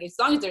honestly like, as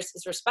long as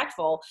it's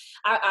respectful,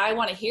 I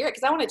want to hear it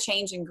because I want to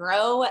change and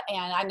grow.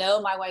 And I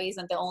know my way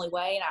isn't the only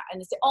way. And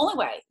it's the only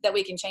way that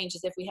we can change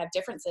is if we have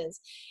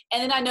differences.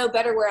 And then I know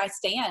better where I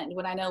stand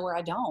when I know where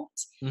I don't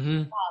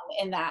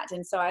in that.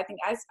 And so I think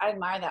I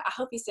admire that. I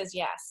hope he says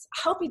yes.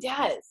 I hope he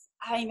does.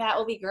 I think that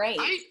will be great.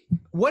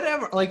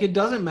 Whatever, like, it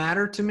doesn't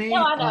matter to me.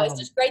 No, I know. It's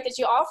just great that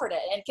you offered it.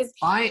 And because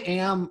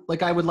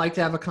I would like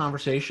to have a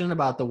conversation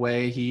about the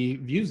way he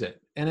views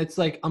it. And it's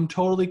like, I'm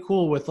totally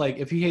cool with, like,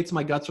 if he hates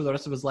my guts for the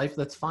rest of his life,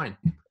 that's fine.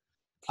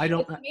 The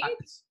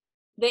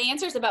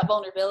answer is about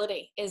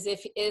vulnerability. Is he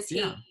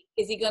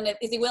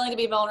willing to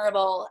be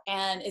vulnerable,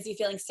 and is he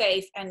feeling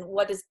safe, and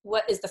what is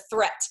the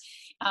threat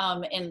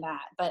in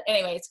that? But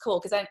anyway, it's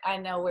cool because I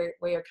know where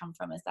you're coming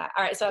from is that.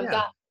 All right. So I've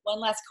got one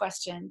last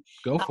question.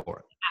 Go for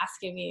it.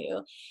 Asking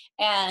you,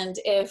 and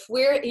if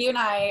you and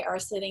I are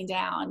sitting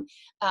down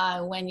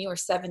when you are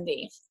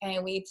 70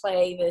 and we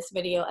play this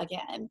video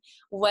again,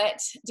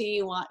 what do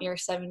you want your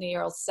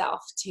 70-year-old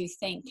self to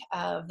think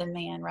of the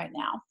man right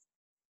now?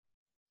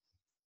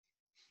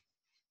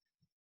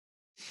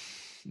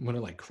 I'm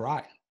gonna like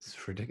cry.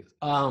 It's ridiculous.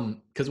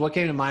 Because what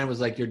came to mind was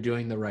like, you're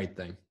doing the right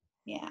thing.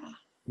 Yeah.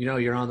 You know,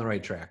 you're on the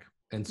right track.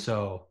 And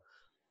so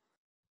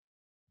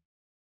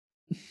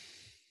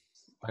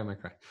why am I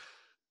crying?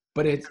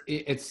 But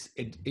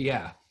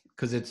yeah,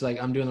 because it's like,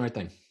 I'm doing the right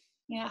thing.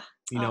 Yeah.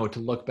 You know, to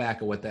look back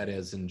at what that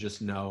is and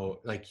just know,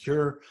 like,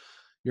 you're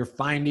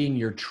finding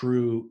your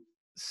true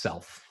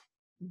self,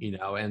 you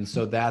know? And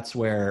so that's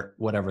where,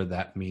 whatever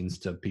that means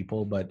to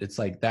people, but it's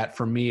like that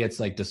for me, it's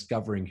like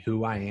discovering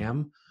who I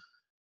am.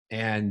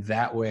 And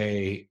that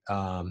way,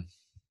 because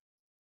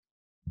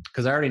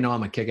I already know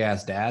I'm a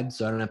kick-ass dad,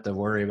 so I don't have to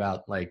worry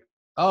about like,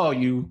 oh,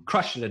 you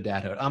crushed it at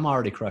dadhood. I'm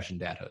already crushing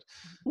dadhood.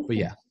 But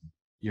yeah,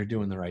 you're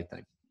doing the right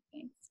thing.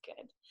 Thanks.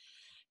 Good.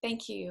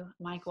 Thank you,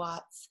 Mike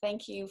Watts.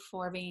 Thank you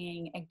for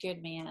being a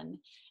good man.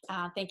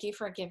 Thank you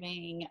for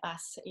giving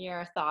us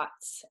your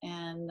thoughts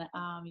and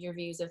your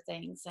views of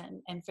things,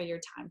 and for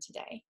your time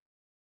today.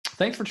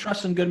 Thanks for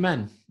trusting good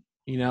men,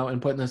 you know, and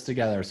putting this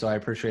together. So I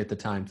appreciate the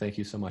time. Thank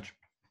you so much.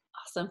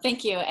 Awesome.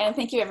 Thank you. And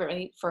thank you,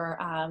 everybody, for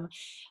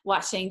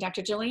watching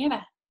Dr.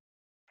 Juliana.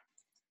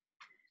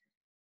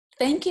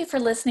 Thank you for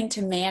listening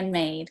to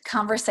Man-Made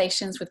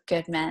Conversations with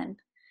Good Men.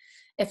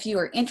 If you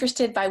are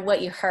interested by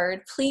what you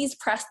heard, please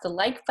press the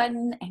like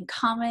button and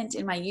comment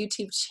in my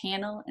YouTube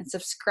channel and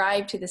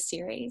subscribe to the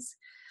series.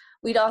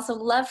 We'd also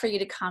love for you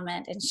to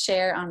comment and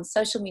share on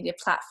social media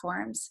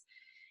platforms.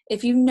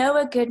 If you know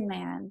a good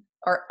man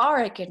or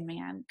are a good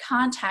man,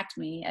 contact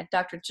me at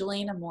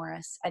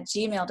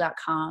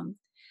drjulianamorris@gmail.com.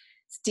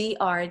 It's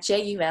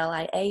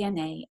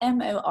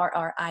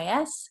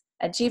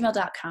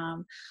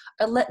drjulianamorris@gmail.com,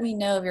 or let me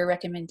know of your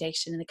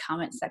recommendation in the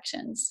comment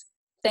sections.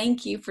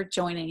 Thank you for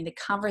joining the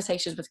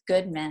Conversations with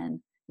Good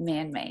Men,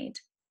 Man-Made.